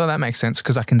that goes, oh, that makes sense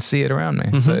because I can see it around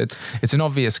me. So it's an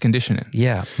obvious conditioning.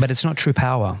 Yeah, but it's not true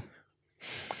power.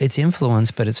 It's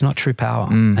influence, but it's not true power.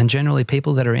 And generally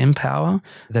people that are in power,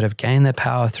 that have gained their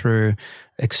power through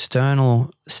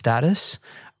external status,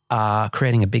 are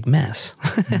creating a big mess.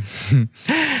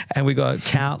 And we got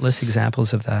countless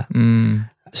examples of that.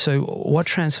 So what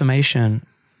transformation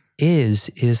is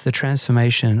the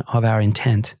transformation of our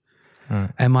intent.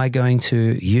 Am I going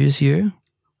to use you?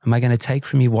 Am I going to take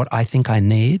from you what I think I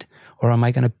need? Or am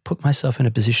I going to put myself in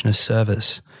a position of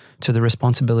service to the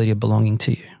responsibility of belonging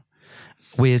to you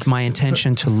with my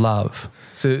intention to love?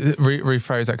 So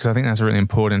rephrase that, because I think that's a really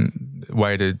important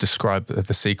way to describe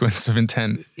the sequence of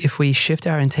intent. If we shift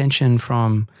our intention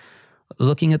from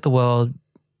looking at the world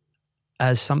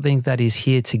as something that is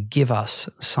here to give us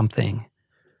something,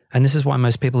 and this is why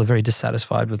most people are very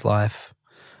dissatisfied with life,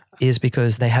 is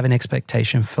because they have an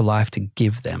expectation for life to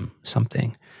give them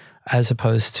something, as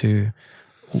opposed to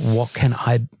what can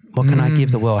I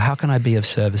give the world? How can I be of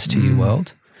service to you,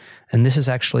 world? And this is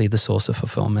actually the source of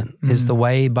fulfillment, is the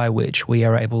way by which we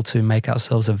are able to make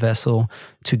ourselves a vessel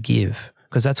to give.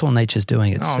 Because that's all nature's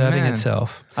doing. It's serving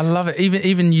itself. I love it.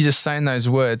 Even you just saying those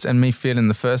words and me feeling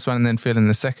the first one and then feeling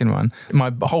the second one,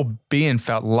 my whole being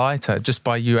felt lighter just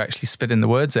by you actually spitting the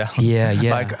words out. Yeah.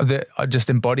 Like just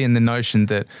embodying the notion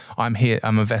that I'm here,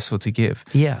 I'm a vessel to give.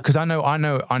 Yeah. Because I know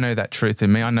that truth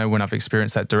in me. I know when I've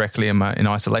experienced that directly in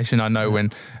isolation. I know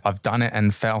when I've done it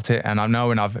and felt it, and I know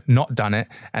when I've not done it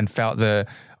and felt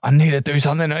I need to do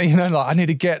something, like I need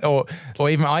to get, or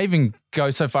I even go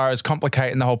so far as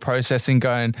complicating the whole process and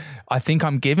going, I think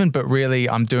I'm given, but really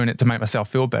I'm doing it to make myself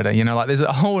feel better. Like there's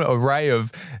a whole array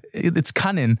of, it's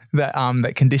cunning, that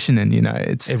conditioning,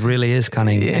 it really is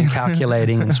cunning and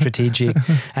calculating and strategic,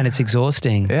 and it's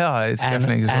exhausting. Yeah, it's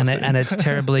definitely exhausting. And it's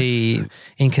terribly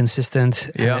inconsistent,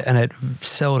 and it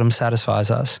seldom satisfies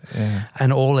us. Yeah.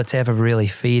 And all it's ever really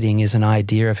feeding is an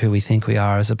idea of who we think we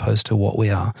are as opposed to what we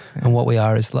are. Yeah. And what we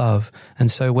are is love.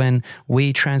 And so when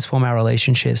we transform our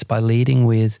relationships by leading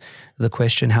with the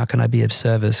question, how can I be of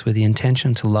service, with the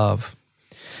intention to love,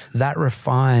 that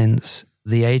refines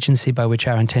the agency by which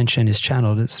our intention is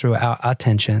channeled. It's through our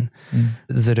attention,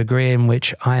 the degree in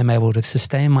which I am able to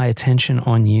sustain my attention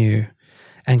on you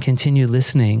and continue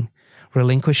listening,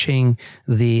 relinquishing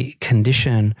the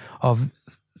condition of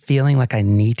feeling like I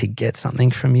need to get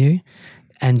something from you,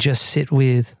 and just sit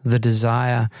with the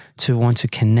desire to want to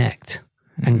connect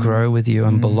and grow with you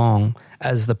and belong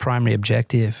as the primary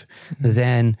objective,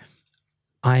 then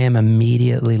I am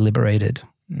immediately liberated.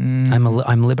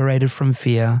 I'm liberated from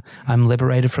fear. I'm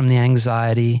liberated from the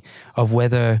anxiety of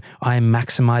whether I'm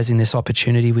maximizing this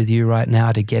opportunity with you right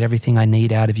now to get everything I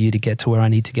need out of you to get to where I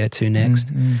need to get to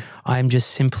next. I'm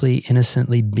just simply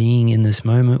innocently being in this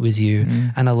moment with you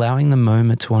and allowing the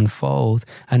moment to unfold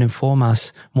and inform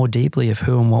us more deeply of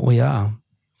who and what we are.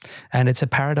 And it's a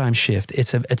paradigm shift.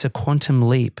 It's a quantum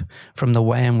leap from the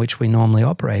way in which we normally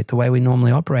operate. The way we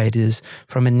normally operate is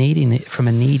from a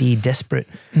needy, desperate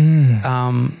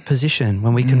position,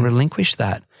 when we can relinquish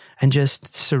that and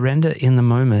just surrender in the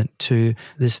moment to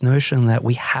this notion that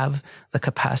we have the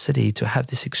capacity to have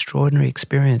this extraordinary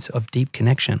experience of deep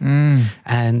connection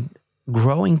and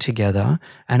growing together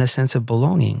and a sense of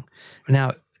belonging.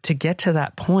 Now, to get to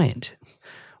that point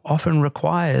often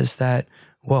requires that,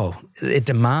 it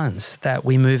demands that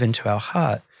we move into our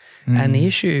heart. And the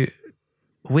issue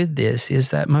with this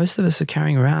is that most of us are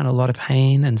carrying around a lot of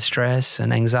pain and stress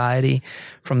and anxiety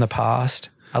from the past,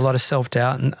 a lot of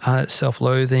self-doubt and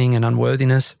self-loathing and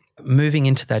unworthiness. Moving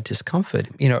into that discomfort,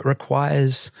 it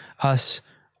requires us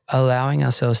allowing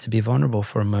ourselves to be vulnerable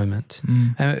for a moment.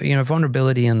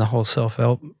 Vulnerability in the whole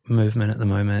self-help movement at the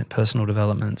moment, personal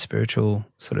development, spiritual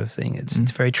sort of thing, it's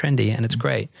very trendy and it's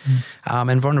great.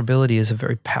 And vulnerability is a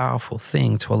very powerful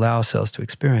thing to allow ourselves to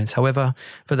experience. However,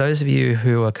 for those of you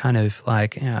who are kind of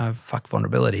like, fuck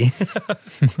vulnerability,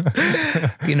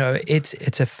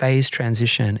 it's a phase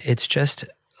transition. It's just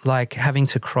like having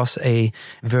to cross a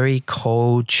very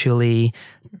cold, chilly,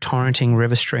 torrenting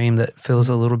river stream that feels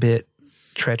a little bit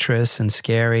treacherous and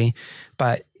scary,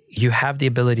 but you have the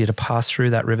ability to pass through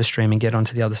that river stream and get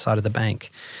onto the other side of the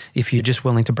bank if you're just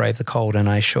willing to brave the cold. And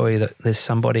I assure you that there's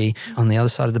somebody on the other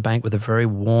side of the bank with a very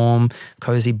warm,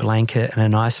 cozy blanket and a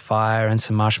nice fire and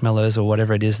some marshmallows or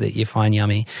whatever it is that you find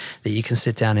yummy that you can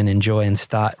sit down and enjoy and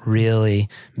start really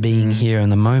being here in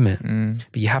the moment.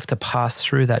 But you have to pass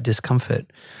through that discomfort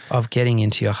of getting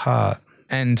into your heart.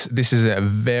 And this is a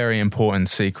very important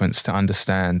sequence to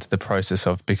understand the process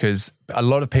of, because a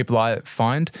lot of people I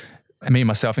find, me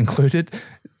myself included,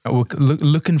 are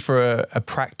looking for a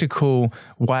practical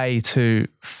way to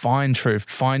find truth,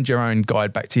 find your own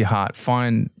guide back to your heart,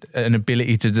 find an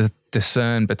ability to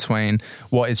discern between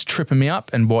what is tripping me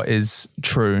up and what is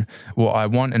true, what I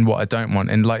want and what I don't want.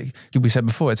 And like we said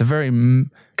before, it's a very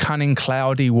cunning,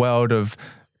 cloudy world of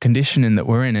conditioning that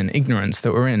we're in and ignorance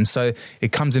that we're in. So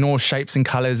it comes in all shapes and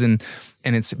colors, and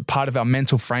it's part of our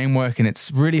mental framework, and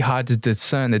it's really hard to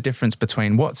discern the difference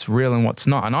between what's real and what's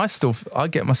not. And I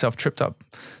get myself tripped up.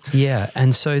 Yeah.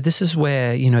 And so this is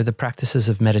where, the practices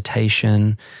of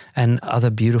meditation and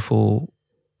other beautiful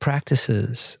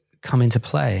practices come into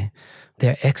play.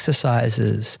 They're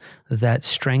exercises that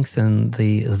strengthen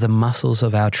the muscles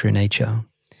of our true nature.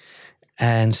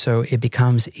 And so it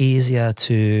becomes easier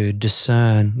to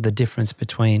discern the difference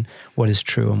between what is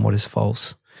true and what is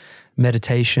false.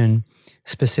 Meditation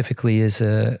specifically is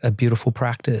a beautiful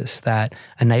practice that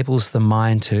enables the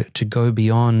mind to go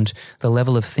beyond the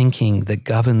level of thinking that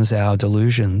governs our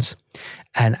delusions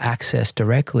and access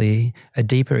directly a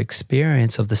deeper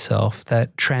experience of the self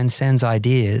that transcends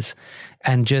ideas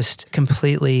and just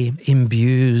completely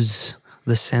imbues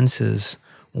the senses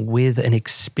with an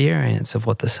experience of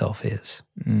what the self is.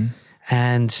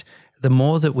 And the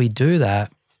more that we do that,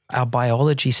 our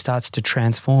biology starts to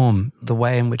transform. The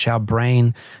way in which our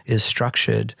brain is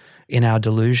structured in our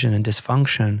delusion and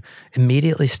dysfunction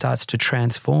immediately starts to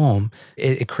transform.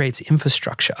 It creates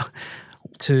infrastructure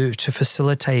to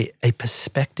facilitate a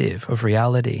perspective of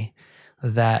reality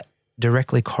that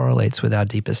directly correlates with our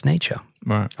deepest nature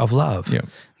of love. Yep.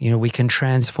 We can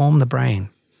transform the brain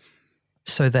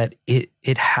so that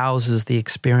it houses the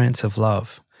experience of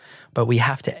love. But we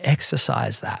have to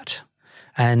exercise that.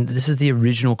 And this is the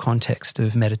original context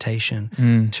of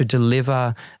meditation, to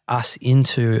deliver us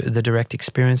into the direct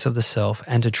experience of the self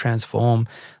and to transform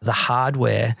the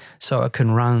hardware so it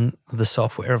can run the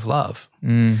software of love.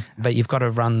 But you've got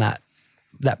to run that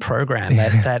program,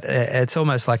 that it's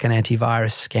almost like an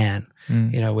antivirus scan.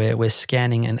 We're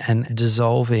scanning and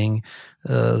dissolving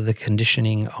the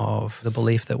conditioning of the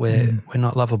belief that we're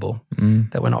not lovable,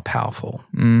 that we're not powerful.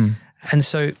 And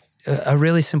so a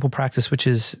really simple practice, which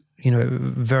is,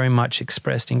 very much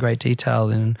expressed in great detail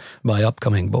in my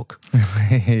upcoming book,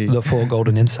 The 4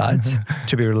 Golden Insights,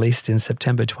 to be released in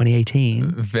September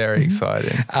 2018. Very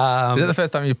exciting. Is that the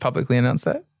first time you've publicly announced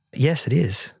that? Yes, it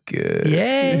is. Good.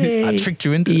 Yay. I tricked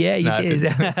you into it. Yeah, you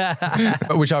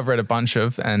did. Which I've read a bunch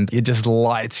of, and it just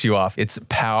lights you up. It's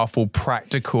powerful,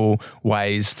 practical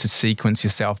ways to sequence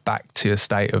yourself back to a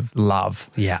state of love.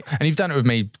 Yeah. And you've done it with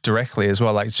me directly as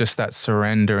well. Like it's just that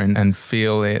surrender and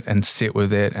feel it and sit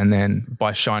with it. And then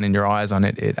by shining your eyes on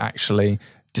it, it actually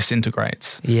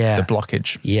disintegrates the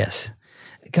blockage. Yes.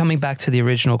 Coming back to the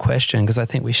original question, because I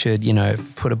think we should,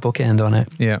 put a bookend on it.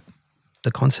 Yeah.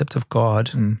 The concept of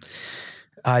God,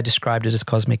 I described it as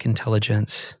cosmic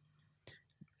intelligence,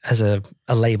 as a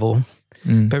label.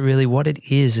 But really what it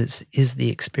is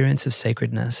the experience of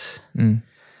sacredness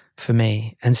for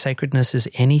me. And sacredness is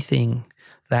anything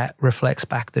that reflects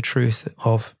back the truth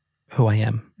of who I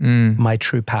am, my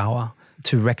true power,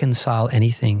 to reconcile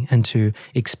anything and to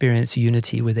experience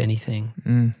unity with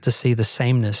anything, to see the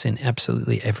sameness in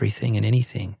absolutely everything and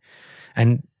anything.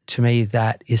 And to me,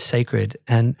 that is sacred.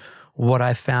 And what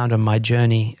I found on my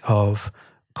journey of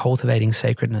cultivating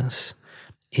sacredness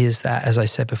is that, as I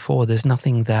said before, there's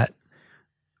nothing that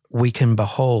we can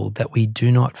behold that we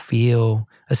do not feel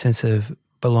a sense of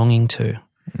belonging to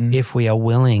if we are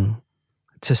willing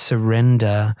to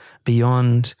surrender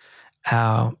beyond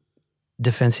our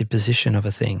defensive position of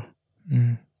a thing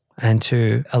and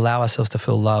to allow ourselves to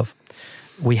feel love.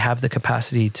 We have the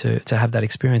capacity to have that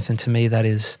experience. And to me, that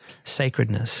is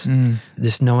sacredness,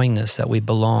 this knowingness that we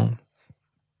belong.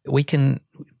 We can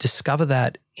discover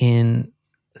that in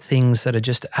things that are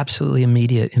just absolutely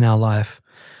immediate in our life.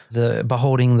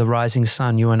 Beholding the rising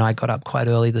sun, you and I got up quite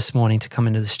early this morning to come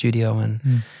into the studio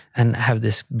and have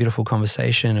this beautiful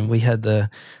conversation. And we had the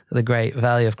great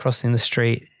value of crossing the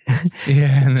street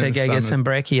to go get some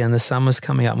brekkie, and the sun was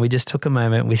coming up. And we just took a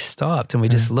moment, we stopped and we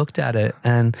just looked at it,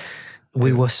 and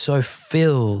we were so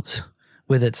filled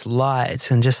with its lights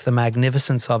and just the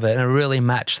magnificence of it. And it really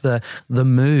matched the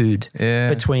mood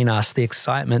between us, the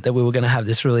excitement that we were going to have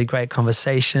this really great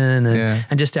conversation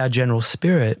and just our general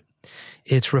spirit.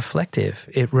 It's reflective.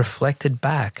 It reflected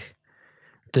back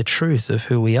the truth of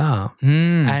who we are.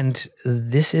 And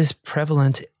this is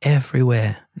prevalent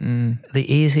everywhere. The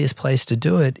easiest place to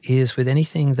do it is with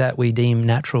anything that we deem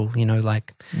natural,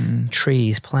 like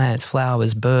trees, plants,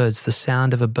 flowers, birds, the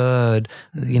sound of a bird,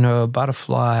 a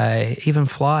butterfly, even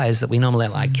flies that we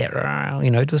normally get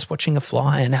around, just watching a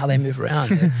fly and how they move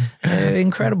around.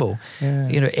 Incredible.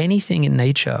 Anything in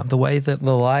nature, the way that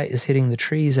the light is hitting the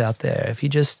trees out there, if you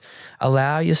just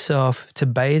allow yourself to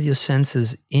bathe your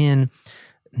senses in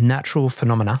natural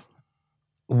phenomena,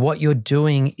 what you're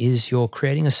doing is you're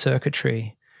creating a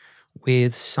circuitry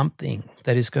with something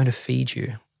that is going to feed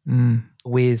you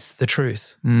with the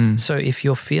truth. So if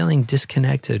you're feeling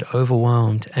disconnected,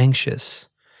 overwhelmed, anxious,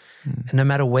 no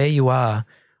matter where you are,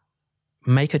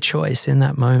 make a choice in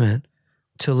that moment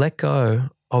to let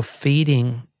go of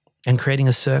feeding and creating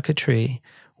a circuitry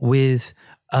with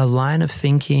a line of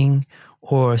thinking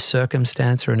or a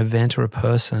circumstance or an event or a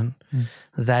person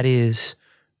that is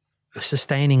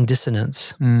sustaining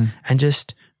dissonance, and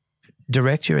just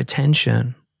direct your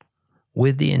attention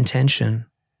with the intention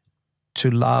to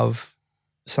love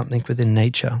something within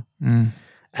nature,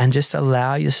 and just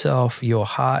allow yourself, your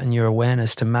heart and your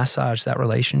awareness to massage that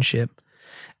relationship.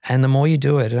 And the more you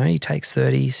do it, it only takes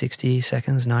 30, 60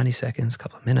 seconds, 90 seconds, a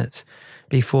couple of minutes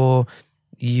before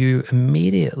you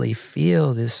immediately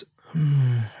feel this,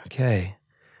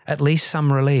 at least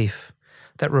some relief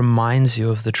that reminds you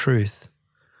of the truth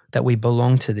that we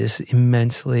belong to this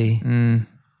immensely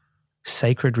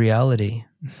sacred reality,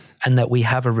 and that we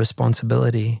have a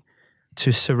responsibility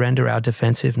to surrender our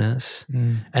defensiveness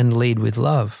and lead with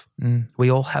love.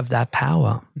 We all have that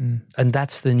power, and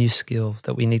that's the new skill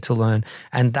that we need to learn.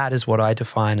 And that is what I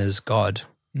define as God,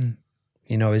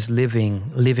 is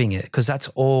living it, because that's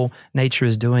all nature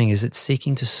is doing, is it's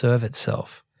seeking to serve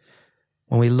itself.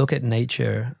 When we look at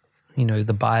nature,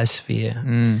 the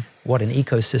biosphere, what an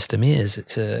ecosystem is.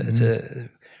 It's a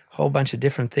whole bunch of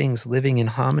different things living in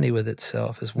harmony with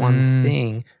itself as one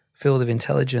thing, field of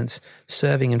intelligence,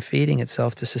 serving and feeding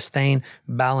itself to sustain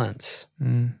balance.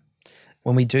 When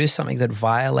we do something that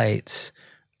violates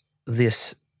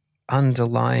this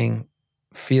underlying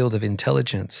field of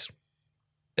intelligence,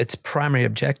 its primary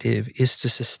objective is to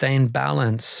sustain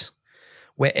balance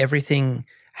where everything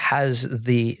has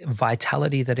the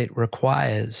vitality that it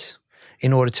requires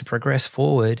in order to progress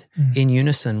forward in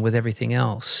unison with everything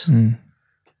else,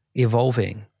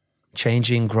 evolving,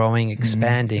 changing, growing,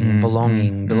 expanding,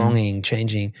 belonging,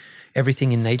 changing.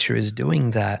 Everything in nature is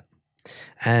doing that.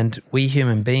 And we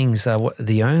human beings are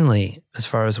the only, as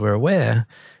far as we're aware,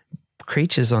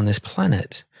 creatures on this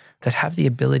planet that have the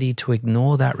ability to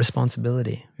ignore that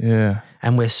responsibility. Yeah.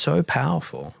 And we're so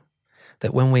powerful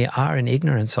that when we are in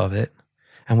ignorance of it,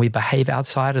 and we behave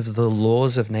outside of the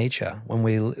laws of nature, when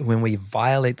we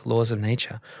violate the laws of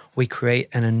nature, we create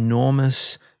an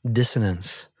enormous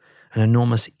dissonance, an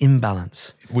enormous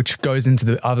imbalance. Which goes into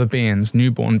the other beings,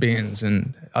 newborn beings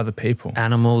and other people.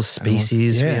 Animals,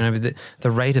 species. Yeah.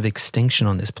 The rate of extinction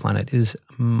on this planet is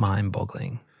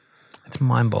mind-boggling. It's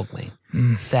mind-boggling.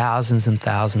 Thousands and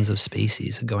thousands of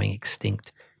species are going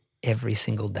extinct every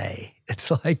single day. It's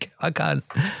like, I can't...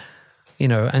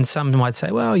 and some might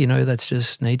say, well, that's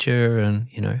just nature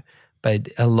and, but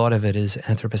a lot of it is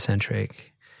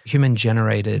anthropocentric,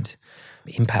 human-generated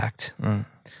impact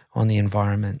on the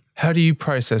environment. How do you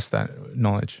process that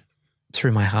knowledge?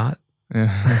 Through my heart. Yeah.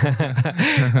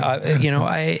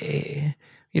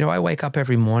 I wake up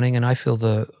every morning and I feel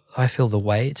the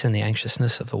weight and the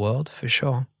anxiousness of the world, for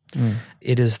sure.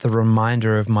 It is the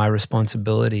reminder of my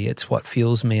responsibility. It's what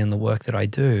fuels me in the work that I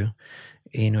do.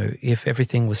 If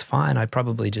everything was fine, I'd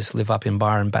probably just live up in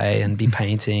Byron Bay and be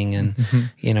painting and,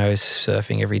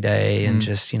 surfing every day and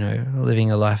just,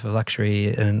 living a life of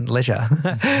luxury and leisure.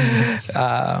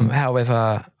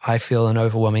 However, I feel an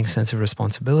overwhelming sense of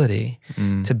responsibility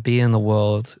to be in the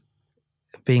world,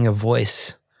 being a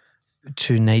voice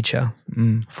to nature,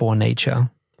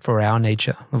 for our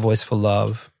nature, a voice for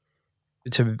love,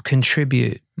 to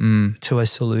contribute to a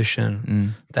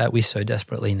solution that we so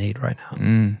desperately need right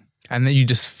now. And then you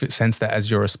just sense that as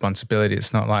your responsibility.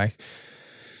 It's not like,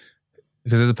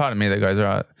 because there's a part of me that goes, all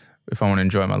right, if I want to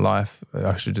enjoy my life,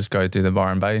 I should just go do the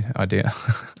Byron Bay idea.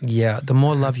 Yeah, the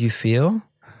more love you feel,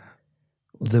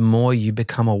 the more you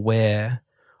become aware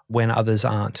when others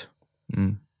aren't.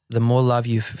 The more love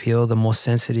you feel, the more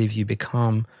sensitive you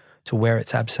become to where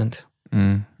it's absent,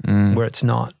 where it's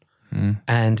not.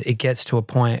 And it gets to a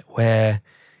point where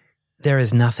there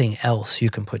is nothing else you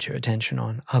can put your attention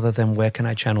on other than where can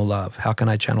I channel love? How can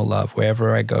I channel love?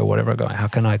 Wherever I go, whatever I go, how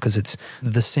can I? Because it's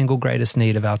the single greatest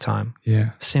need of our time.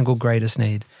 Yeah. Single greatest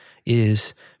need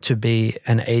is to be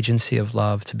an agency of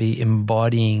love, to be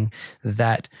embodying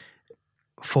that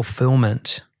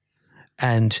fulfillment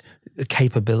and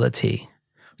capability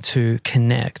to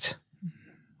connect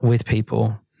with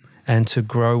people and to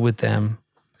grow with them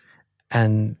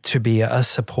and to be a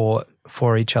support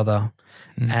for each other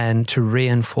and to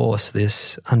reinforce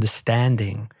this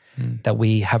understanding that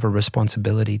we have a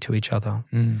responsibility to each other.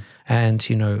 And,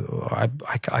 you know,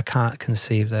 I can't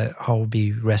conceive that I'll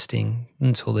be resting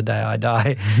until the day I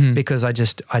die because I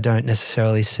don't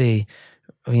necessarily see,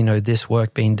 you know, this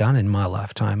work being done in my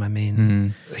lifetime. I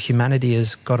mean, humanity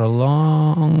has got a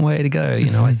long way to go, you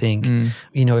know, I think.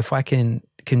 You know, if I can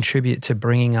contribute to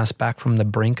bringing us back from the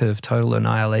brink of total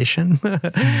annihilation,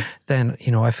 then,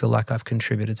 you know, I feel like I've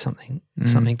contributed something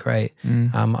great.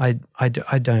 I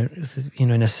don't, you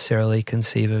know, necessarily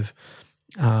conceive of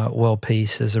world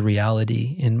peace as a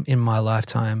reality in my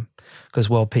lifetime, because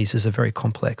world peace is a very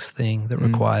complex thing that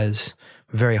requires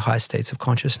very high states of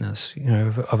consciousness, you know,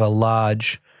 of a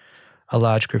large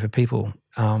group of people.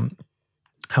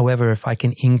 However, if I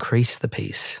can increase the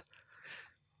peace,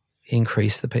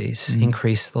 increase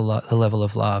the level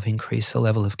of love, increase the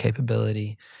level of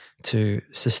capability to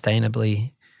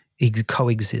sustainably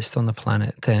coexist on the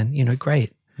planet, then, you know,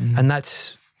 great. And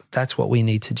that's what we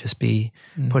need to just be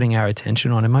putting our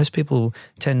attention on. And most people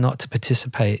tend not to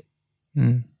participate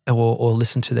or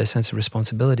listen to their sense of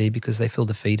responsibility because they feel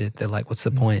defeated. They're like, what's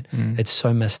the point? It's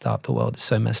so messed up. The world is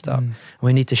so messed up.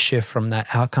 We need to shift from that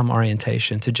outcome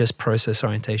orientation to just process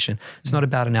orientation. It's not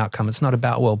about an outcome. It's not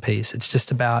about world peace. It's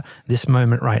just about this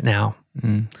moment right now.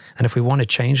 And if we want to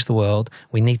change the world,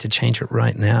 we need to change it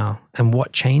right now. And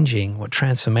what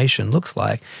transformation looks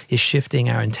like is shifting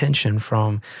our intention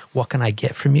from what can I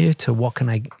get from you to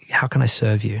how can I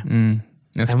serve you?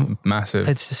 It's massive.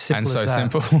 It's as simple and so as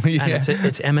that. simple. Yeah. And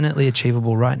it's eminently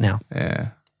achievable right now.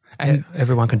 Yeah. And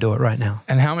everyone can do it right now.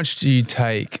 And how much do you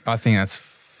take? I think that's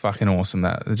fucking awesome.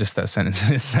 That sentence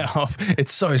in itself.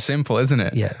 It's so simple, isn't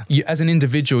it? Yeah. You, as an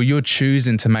individual, you're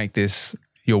choosing to make this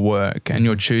your work, and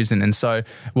you're choosing. And so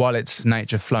while it's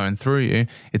nature flowing through you,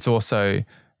 it's also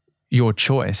your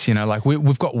choice. You know, like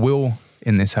we've got will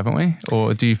in this, haven't we?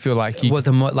 Or do you feel like you? Well,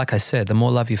 the more, like I said, the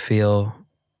more love you feel,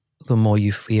 the more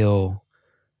you feel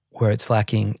where it's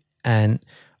lacking. And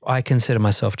I consider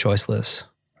myself choiceless.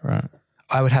 Right.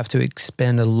 I would have to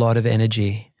expend a lot of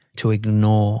energy to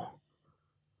ignore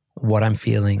what I'm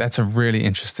feeling. That's a really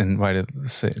interesting way to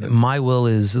see it. My will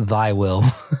is thy will.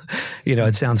 You know,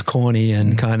 it sounds corny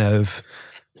and kind of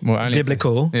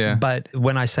biblical. Yeah. But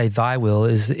when I say thy will,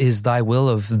 is thy will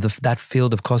of that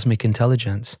field of cosmic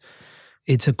intelligence.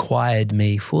 It's acquired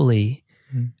me fully.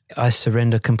 I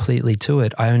surrender completely to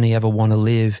it. I only ever want to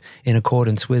live in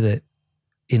accordance with it,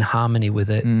 in harmony with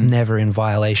it, never in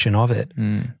violation of it.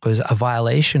 Because a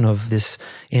violation of this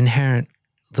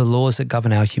the laws that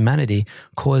govern our humanity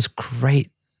cause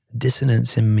great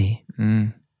dissonance in me.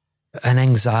 An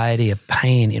anxiety, a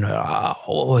pain, you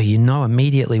know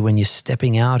immediately when you're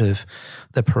stepping out of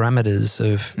the parameters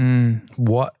of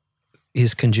what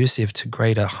is conducive to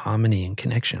greater harmony and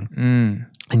connection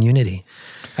and unity.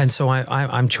 And so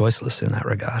I'm choiceless in that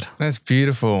regard. That's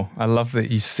beautiful. I love that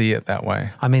you see it that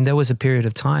way. I mean, there was a period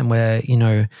of time where, you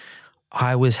know,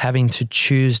 I was having to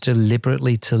choose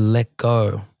deliberately to let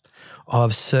go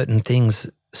of certain things,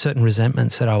 certain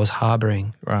resentments that I was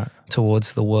harboring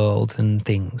towards the world and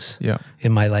things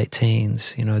in my late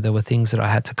teens. You know, there were things that I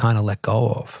had to kind of let go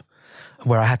of,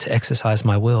 where I had to exercise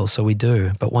my will. So we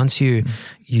do. But once you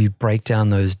break down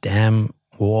those damn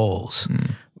walls,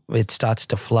 it starts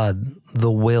to flood.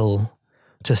 The will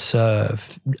to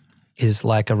serve is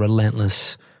like a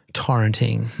relentless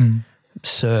torrenting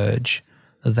surge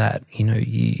that, you know,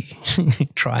 you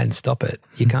try and stop it.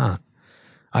 You can't.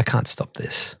 I can't stop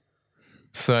this.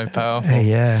 So powerful.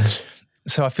 Yeah.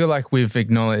 So I feel like we've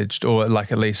acknowledged, or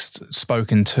like at least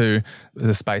spoken to,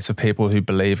 the space of people who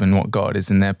believe in what God is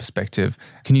in their perspective.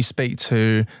 Can you speak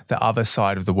to the other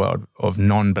side of the world of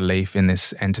non-belief in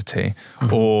this entity,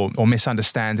 or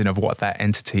misunderstanding of what that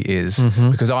entity is?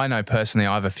 Because I know personally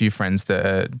I have a few friends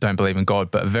that don't believe in God,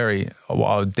 but are very, what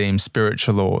I would deem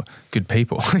spiritual or good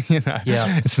people. You know,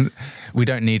 we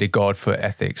don't need a God for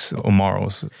ethics or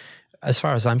morals. As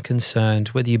far as I'm concerned,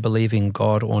 whether you believe in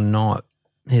God or not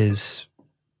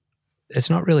it's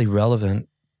not really relevant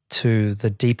to the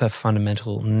deeper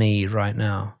fundamental need right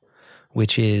now,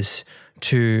 which is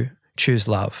to choose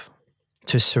love,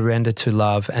 to surrender to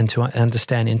love, and to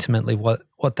understand intimately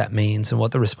what that means and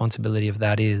what the responsibility of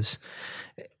that is.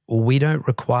 we don't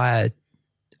require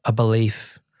a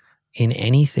belief in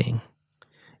anything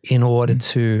in order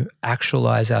to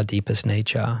actualize our deepest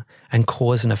nature and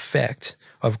cause an effect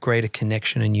of greater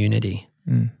connection and unity.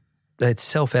 It's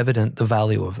self-evident, the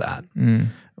value of that.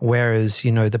 Whereas,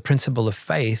 the principle of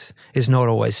faith is not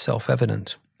always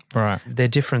self-evident. Right. They're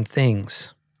different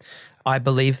things. I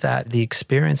believe that the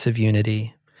experience of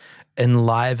unity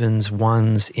enlivens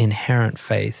one's inherent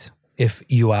faith if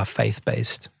you are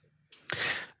faith-based.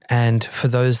 And for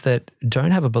those that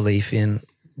don't have a belief in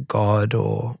God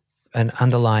or an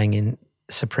underlying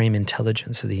supreme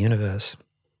intelligence of the universe,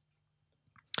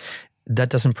 that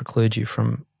doesn't preclude you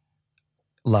from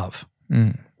love.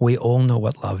 We all know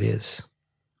what love is.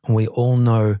 We all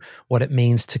know what it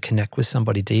means to connect with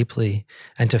somebody deeply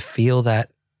and to feel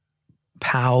that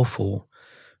powerful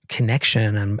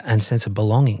connection and sense of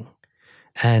belonging.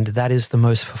 And that is the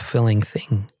most fulfilling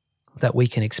thing that we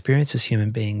can experience as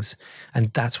human beings.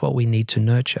 And that's what we need to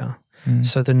nurture.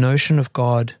 So the notion of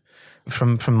God,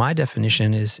 from my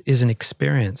definition, is an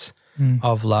experience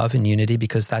of love and unity,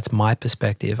 because that's my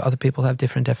perspective. Other people have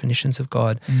different definitions of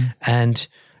God. And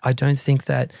I don't think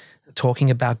that talking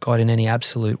about God in any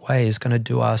absolute way is going to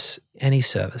do us any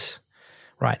service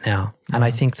right now. And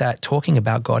I think that talking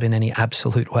about God in any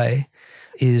absolute way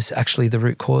is actually the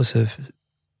root cause of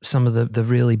some of the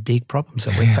really big problems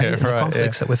that we're facing, the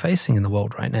conflicts that we're facing in the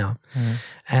world right now.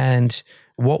 And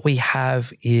what we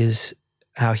have is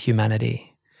our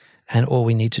humanity, and all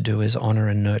we need to do is honor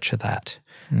and nurture that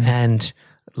and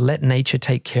let nature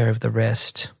take care of the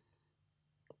rest.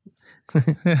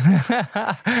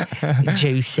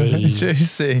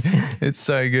 Juicy. It's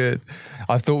so good.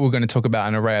 I thought we were going to talk about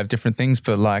an array of different things,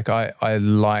 but I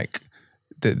like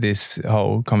that this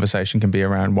whole conversation can be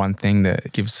around one thing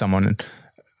that gives someone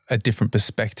a different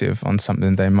perspective on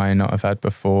something they may not have had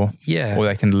before. Yeah. Or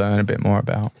they can learn a bit more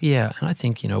about. Yeah. And I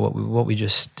think, what we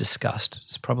just discussed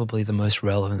is probably the most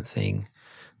relevant thing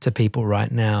to people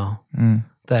right now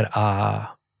that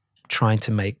are trying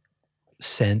to make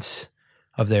sense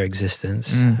of their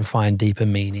existence and find deeper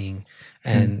meaning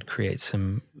and create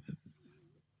some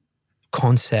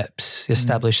concepts,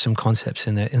 establish some concepts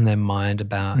in their mind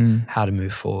about how to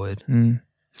move forward.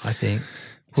 I think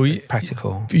it's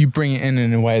practical. You bring it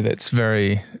in a way that's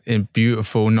very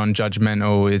beautiful,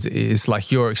 non-judgmental. It's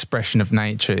like your expression of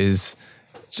nature is.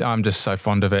 I'm just so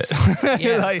fond of it.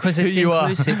 Yeah, because it's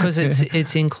inclusive. Because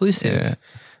it's inclusive, Yeah.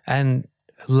 and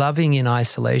loving in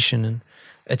isolation, and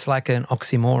it's like an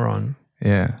oxymoron.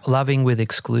 Yeah. Loving with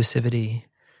exclusivity,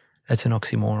 it's an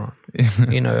oxymoron.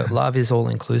 Love is all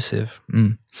inclusive.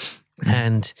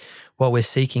 And what we're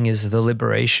seeking is the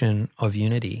liberation of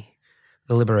unity,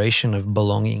 the liberation of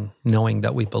belonging, knowing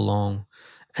that we belong,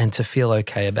 and to feel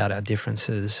okay about our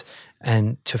differences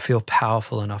and to feel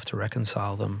powerful enough to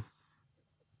reconcile them.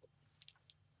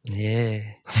 Yeah.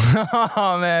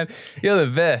 Oh man, you're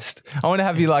the best. I want to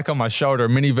have you on my shoulder, a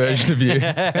mini version of you,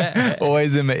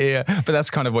 always in my ear. But that's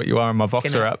kind of what you are in my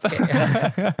Voxer app.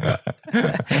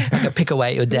 I can pick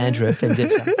away your dandruff and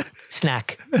just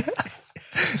snack.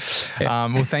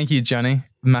 Well, thank you, Johnny.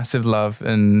 Massive love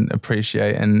and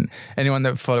appreciate. And anyone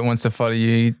that wants to follow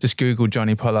you, just Google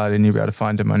Johnny Pollard and you'll be able to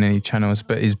find him on any channels.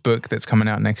 But his book that's coming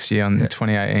out next year on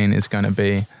 2018 is going to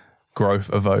be Growth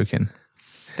Awoken.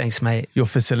 Thanks, mate. You'll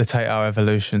facilitate our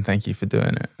evolution. Thank you for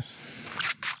doing it.